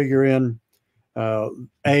unless you figure in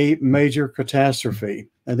a major catastrophe,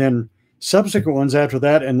 and then subsequent ones after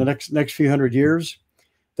that in the next few hundred years.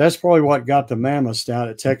 That's probably what got the mammoths down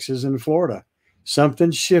at Texas and Florida.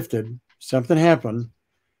 Something shifted, something happened.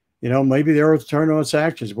 Maybe the earth turned on its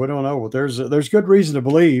axis. We don't know. But there's good reason to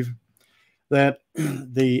believe that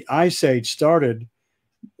the ice age started.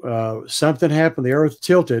 Something happened. The earth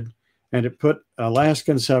tilted, and it put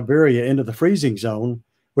Alaska and Siberia into the freezing zone,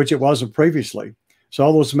 which it wasn't previously. So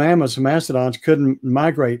all those mammoths and mastodons couldn't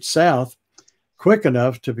migrate south quick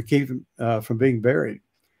enough to keep from being buried.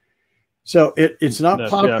 So it's not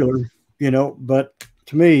popular, but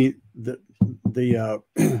to me,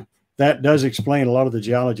 that does explain a lot of the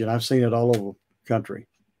geology, and I've seen it all over the country.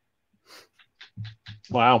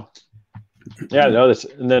 Wow. Yeah, I know this.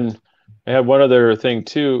 And then I have one other thing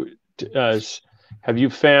too. Have you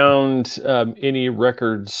found any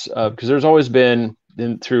records of, because there's always been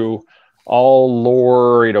through all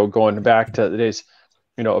lore, going back to the days,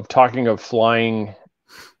 of talking of flying,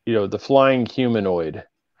 the flying humanoid.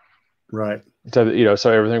 Right. So,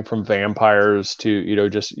 so everything from vampires to,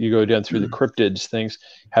 just you go down through the cryptids things.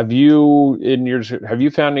 Have you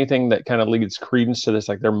found anything that kind of leads credence to this?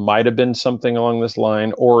 Like there might have been something along this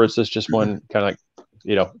line, or is this just one kind of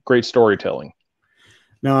like, great storytelling?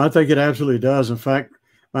 No, I think it absolutely does. In fact,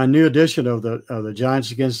 my new edition of the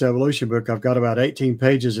Giants Against Evolution book, I've got about 18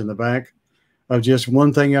 pages in the back of just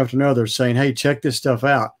one thing after another saying, hey, check this stuff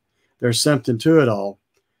out. There's something to it all.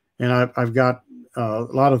 And I've got a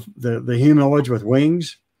lot of the humanoids with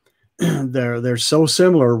wings. They're so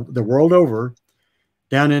similar the world over.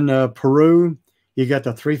 Down in Peru, you got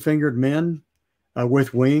the three-fingered men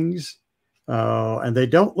with wings. And they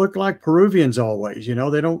don't look like Peruvians always. They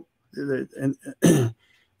don't. And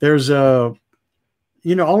there's all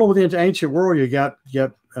over the ancient world, you got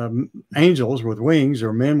angels with wings,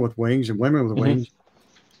 or men with wings, and women with wings.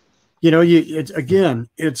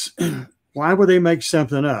 It's why would they make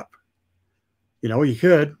something up? You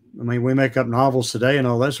could. I mean, we make up novels today and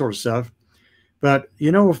all that sort of stuff. But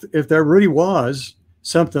if there really was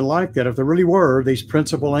something like that, if there really were these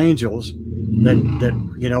principal angels that the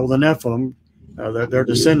Nephilim, their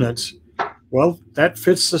descendants, well, that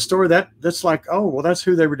fits the story. That's like, oh, well, that's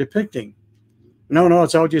who they were depicting. No,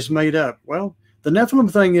 it's all just made up. Well, the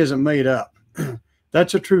Nephilim thing isn't made up.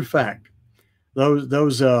 That's a true fact.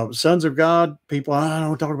 Those sons of God people, I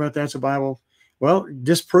don't talk about that's the Bible. Well,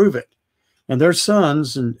 disprove it. and their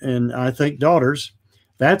sons and I think daughters,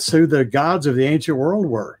 that's who the gods of the ancient world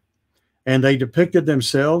were. And they depicted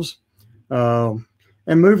themselves and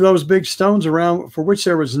moved those big stones around for which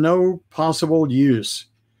there was no possible use.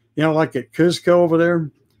 You know, like at Cuzco over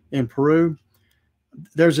there in Peru,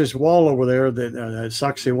 there's this wall over there that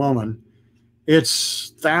Sacsayhuaman.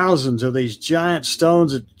 It's thousands of these giant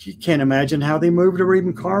stones that you can't imagine how they moved or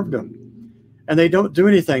even carved them. And they don't do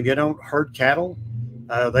anything. They don't herd cattle.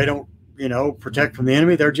 They don't, protect from the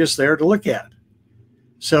enemy. They're just there to look at.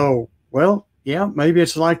 So, well, yeah, maybe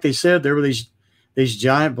it's like they said, there were these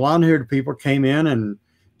giant blonde-haired people came in and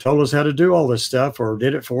told us how to do all this stuff or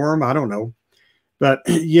did it for them. I don't know. But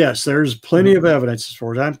yes, there's plenty of evidence as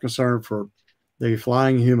far as I'm concerned for the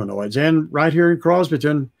flying humanoids. And right here in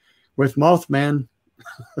Crosbyton with Mothman.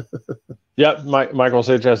 Yeah, Michael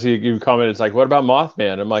says you commented, it's like, what about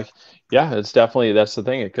Mothman? I'm like, yeah, that's the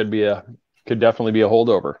thing. It could definitely be a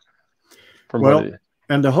holdover.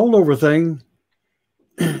 And the holdover thing,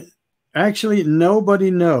 actually,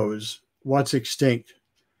 nobody knows what's extinct.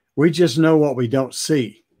 We just know what we don't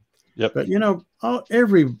see. Yep. But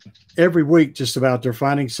every week, just about, they're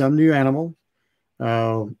finding some new animal.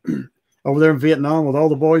 Over there in Vietnam, with all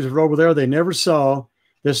the boys that were over there, they never saw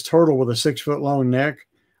this turtle with a 6-foot-long neck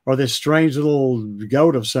or this strange little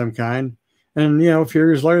goat of some kind. And, a few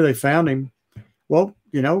years later, they found him. Well,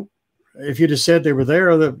 if you'd have said they were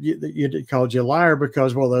there, you'd called you a liar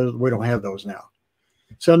because, well, we don't have those now.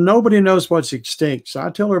 So nobody knows what's extinct. So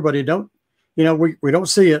I tell everybody, we don't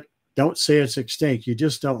see it. Don't say it's extinct. You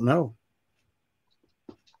just don't know.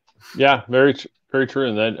 Yeah, very, very true.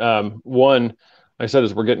 And then one, like I said,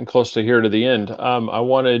 as we're getting close to the end, I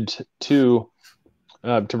wanted to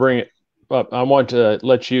bring it up. I want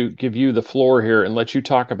to give you the floor here and let you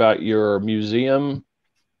talk about your museum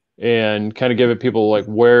and kind of give it people like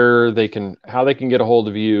how they can get a hold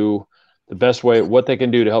of you, the best way, what they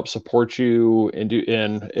can do to help support you, and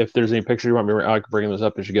if there's any pictures you want me, I can bring those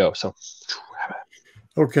up as you go. So,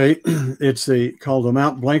 okay, it's called the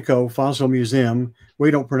Mount Blanco Fossil Museum.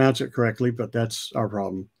 We don't pronounce it correctly, but that's our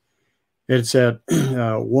problem. It's at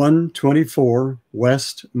 124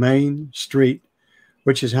 West Main Street,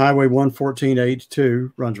 which is Highway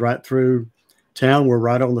 11482, runs right through town. We're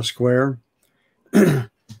right on the square. You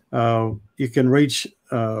can reach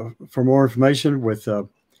for more information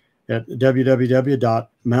at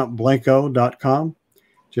www.mountblanco.com.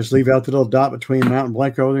 Just leave out the little dot between Mount and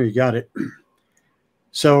Blanco. There, you got it.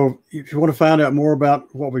 So if you want to find out more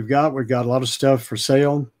about what we've got a lot of stuff for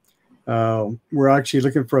sale. We're actually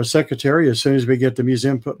looking for a secretary as soon as we get the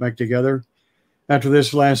museum put back together after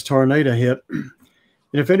this last tornado hit.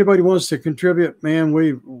 And if anybody wants to contribute, man,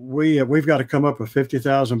 we've got to come up with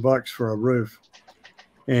 $50,000 for a roof.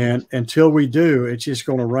 And until we do, it's just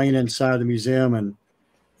going to rain inside the museum and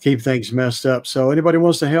keep things messed up. So anybody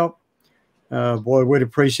wants to help, boy, we'd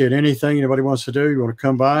appreciate anything anybody wants to do. You want to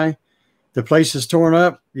come by. The place is torn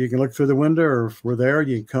up. You can look through the window, or if we're there,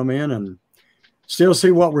 you can come in and still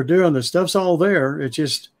see what we're doing. The stuff's all there. It's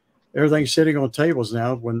just everything's sitting on tables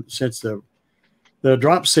now since the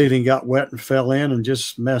drop ceiling got wet and fell in and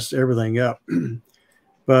just messed everything up.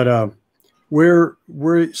 But we're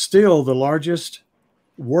still the largest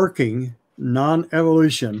working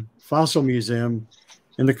non-evolution fossil museum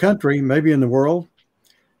in the country, maybe in the world.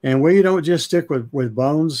 And we don't just stick with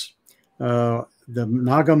bones. The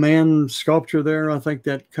Naga Man sculpture there, I think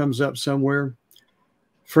that comes up somewhere.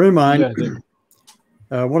 Friend of mine,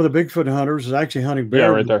 one of the Bigfoot hunters, is actually hunting bear. Yeah,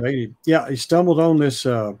 right there. Yeah, he stumbled on this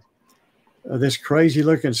this crazy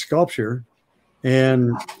looking sculpture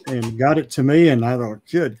and got it to me, and I thought,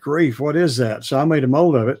 good grief, what is that? So I made a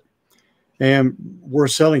mold of it, and we're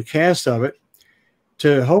selling casts of it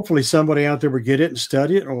to hopefully somebody out there would get it and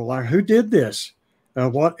study it. Or like, who did this?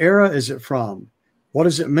 What era is it from? What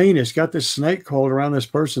does it mean? It's got this snake coiled around this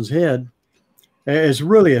person's head. It's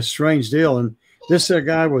really a strange deal. And this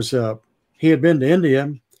guy was, he had been to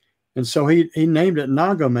India, and so he named it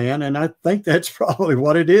Naga Man, and I think that's probably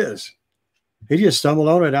what it is. He just stumbled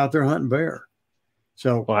on it out there hunting bear.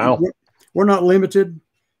 So wow. We're not limited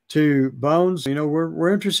to bones.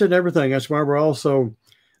 We're interested in everything. That's why we're also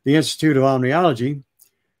the Institute of Omniology,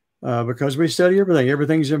 because we study everything.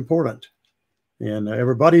 Everything's important, and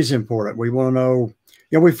everybody's important. We want to know,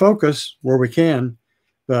 we focus where we can,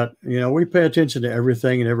 but, we pay attention to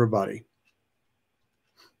everything and everybody.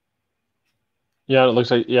 Yeah, it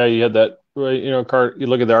looks like, you had that, you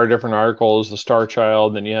look at our different articles, the Star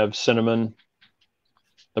Child, then you have Cinnamon,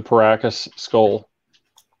 the Paracas skull.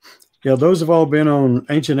 Yeah, those have all been on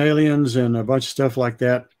Ancient Aliens and a bunch of stuff like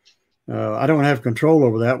that. I don't have control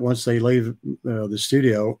over that once they leave the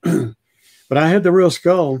studio. But I had the real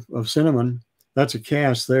skull of Cinnamon. That's a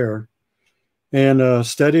cast there. And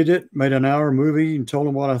studied it, made an hour movie and told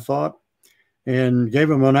them what I thought and gave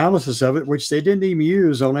them analysis of it, which they didn't even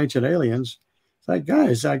use on Ancient Aliens. It's like,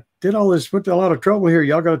 guys, I did all this, went to a lot of trouble here.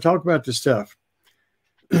 Y'all got to talk about this stuff.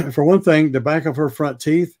 For one thing, the back of her front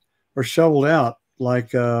teeth are shoveled out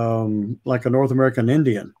like a North American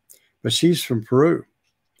Indian, but she's from Peru.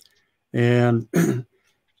 And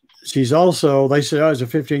she's also, they said, oh, it's a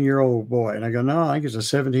 15-year-old boy. And I go, no, I think it's a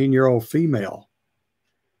 17-year-old female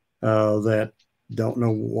that don't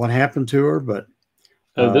know what happened to her, but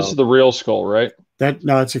this is the real skull, right?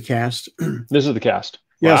 No, it's a cast. This is the cast.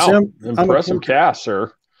 Yeah, Wow. see, Impressive cast,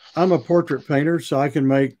 sir. I'm a portrait painter, so I can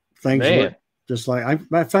make things look just like.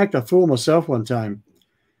 In fact, I fooled myself one time.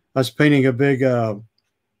 I was painting a big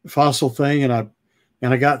fossil thing, and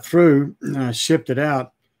I got through, and I shipped it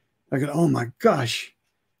out. I go, oh my gosh,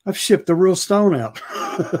 I've shipped the real stone out.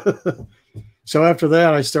 So after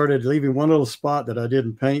that, I started leaving one little spot that I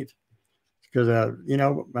didn't paint because, you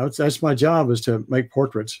know, that's my job, is to make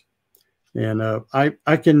portraits. And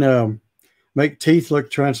I can make teeth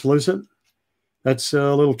look translucent. That's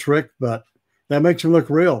a little trick, but that makes them look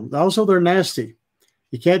real. Also, they're nasty.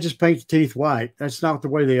 You can't just paint the teeth white. That's not the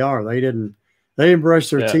way they are. They didn't brush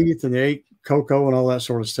their teeth, and they ate cocoa and all that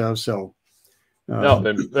sort of stuff. So no,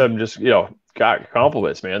 I'm just, you know, got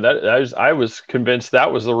compliments, man. I was convinced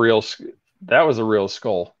that was the real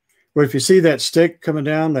skull. Well, if you see that stick coming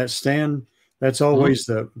down that stand, that's always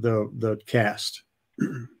the cast.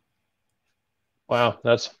 Wow,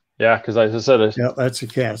 that's because I just said it. Yeah, that's a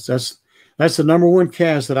cast. That's the number one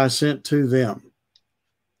cast that I sent to them.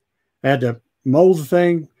 I had to mold the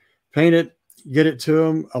thing, paint it, get it to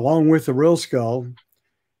them along with the real skull.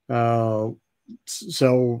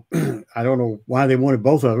 So I don't know why they wanted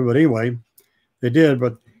both of them, but anyway, they did.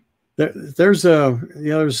 But there's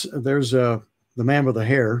the man with the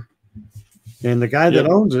hair, and the guy that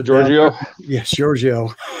owns it, Giorgio. Yes,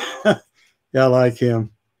 Giorgio. Yeah, I like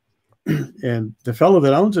him. And the fellow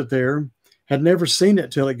that owns it there had never seen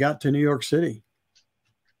it till it got to New York City.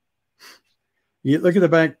 You look at the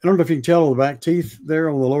back. I don't know if you can tell the back teeth there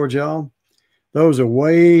on the lower jaw. Those are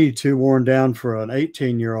way too worn down for an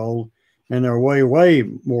 18-year-old, and they're way, way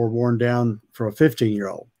more worn down for a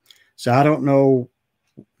 15-year-old. So I don't know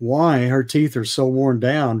why her teeth are so worn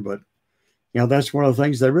down, but you know, that's one of the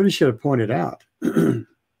things they really should have pointed out.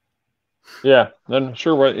 Yeah, I'm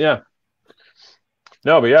sure what. Yeah.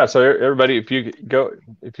 No, but yeah. So everybody, if you go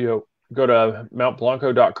to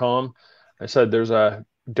mountblanco.com, I said there's a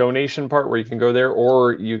donation part where you can go there,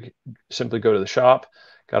 or you simply go to the shop.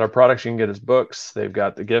 Got our products. You can get his books. They've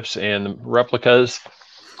got the gifts and the replicas.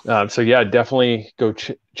 So yeah, definitely go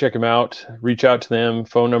check them out. Reach out to them.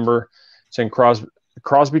 Phone number. It's in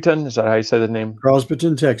Crosbyton. Is that how you say the name?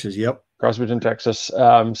 Crosbyton, Texas. Yep. Crosbyton, Texas.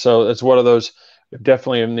 So it's one of those.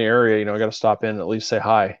 Definitely in the area. You know, I got to stop in and at least say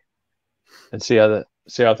hi and see how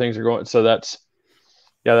things are going. So that's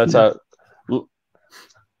a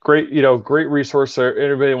great, great resource there.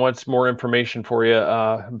 Everybody wants more information for you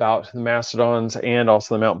about the Mastodons and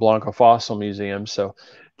also the Mount Blanco Fossil Museum. So,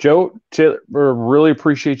 Joe, we really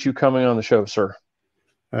appreciate you coming on the show, sir.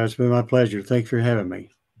 It's been my pleasure. Thanks for having me.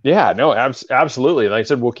 Yeah, no, absolutely. Like I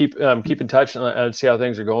said, we'll keep in touch and see how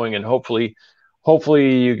things are going, and hopefully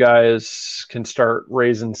you guys can start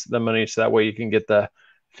raising the money so that way you can get the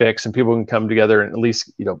fix and people can come together and at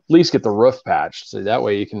least get the roof patched. So that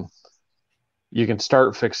way you can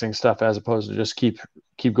start fixing stuff as opposed to just keep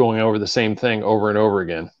going over the same thing over and over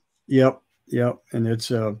again. Yep. And it's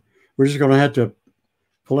we're just going to have to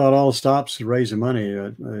pull out all the stops to raise the money.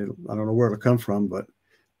 I don't know where it'll come from, but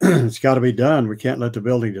it's got to be done. We can't let the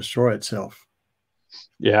building destroy itself.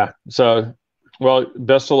 Yeah. So, well,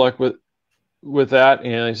 best of luck with that.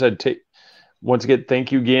 And like I said, once again,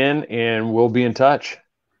 thank you again, and we'll be in touch.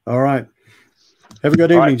 All right. Have a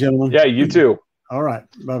good evening, gentlemen. Yeah, you too. All right.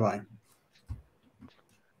 Bye-bye.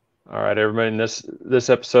 All right, everybody. And this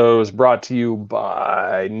episode is brought to you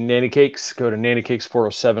by Nanny Cakes. Go to Nanny Cakes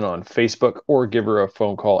 407 on Facebook, or give her a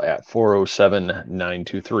phone call at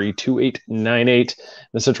 407-923-2898. In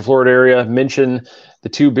the Central Florida area, mention the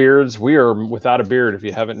two beards. We are without a beard, if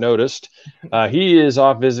you haven't noticed. He is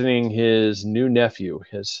off visiting his new nephew.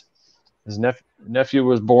 His nephew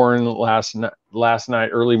was born last night,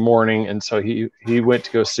 early morning, and so he went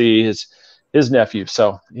to go see his nephew.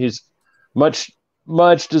 So he's much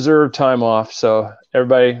deserved time off. So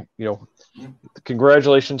everybody,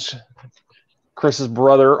 congratulations, Chris's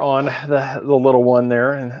brother, on the little one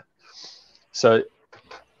there. And so,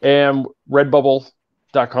 and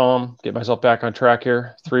redbubble.com, get myself back on track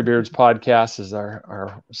here. Three Beards Podcast is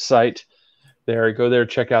our site. there. Go there,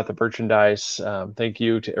 check out the merchandise. Thank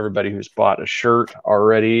you to everybody who's bought a shirt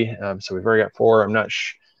already. So we've already got 4. I'm not.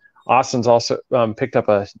 Austin's also picked up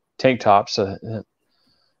a tank top. So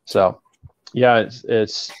yeah,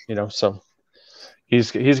 it's so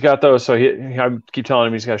he's got those. So I keep telling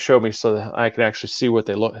him he's got to show me so that I can actually see what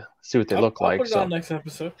they look like. I'll put it on next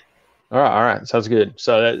episode. All right, sounds good.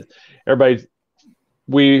 So that everybody,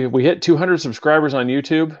 we hit 200 subscribers on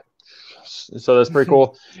YouTube. So that's pretty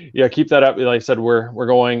cool. Yeah, keep that up. Like I said, we're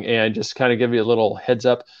going, and just kind of give you a little heads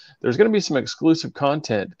up. There's going to be some exclusive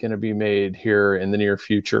content going to be made here in the near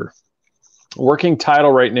future. Working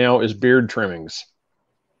title right now is beard trims.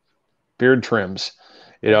 And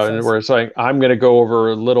where it's like I'm going to go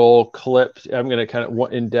over little clips. I'm going to kind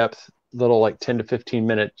of in-depth little like 10 to 15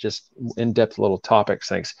 minute just in-depth little topics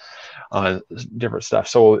things on different stuff.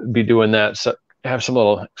 So we'll be doing that. So have some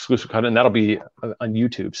little exclusive content, and that'll be on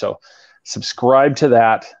YouTube. So subscribe to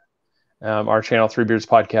that, our channel, Three Beards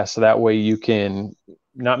Podcast, so that way you can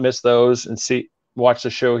not miss those and watch the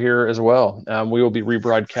show here as well. We will be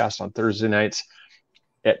rebroadcast on Thursday nights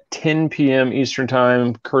at 10 p.m. Eastern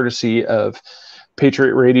Time, courtesy of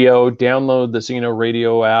Patriot Radio. Download the Zeno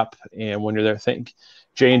Radio app, and when you're there, thank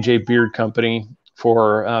J&J Beard Company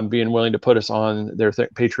for being willing to put us on their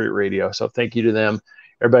Patriot Radio. So thank you to them.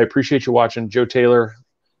 Everybody, appreciate you watching. Joe Taylor,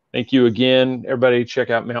 thank you again. Everybody,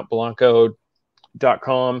 check out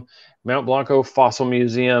mountblanco.com, Mount Blanco Fossil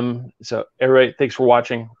Museum. So everybody, thanks for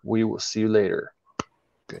watching. We will see you later.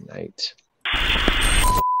 Good night.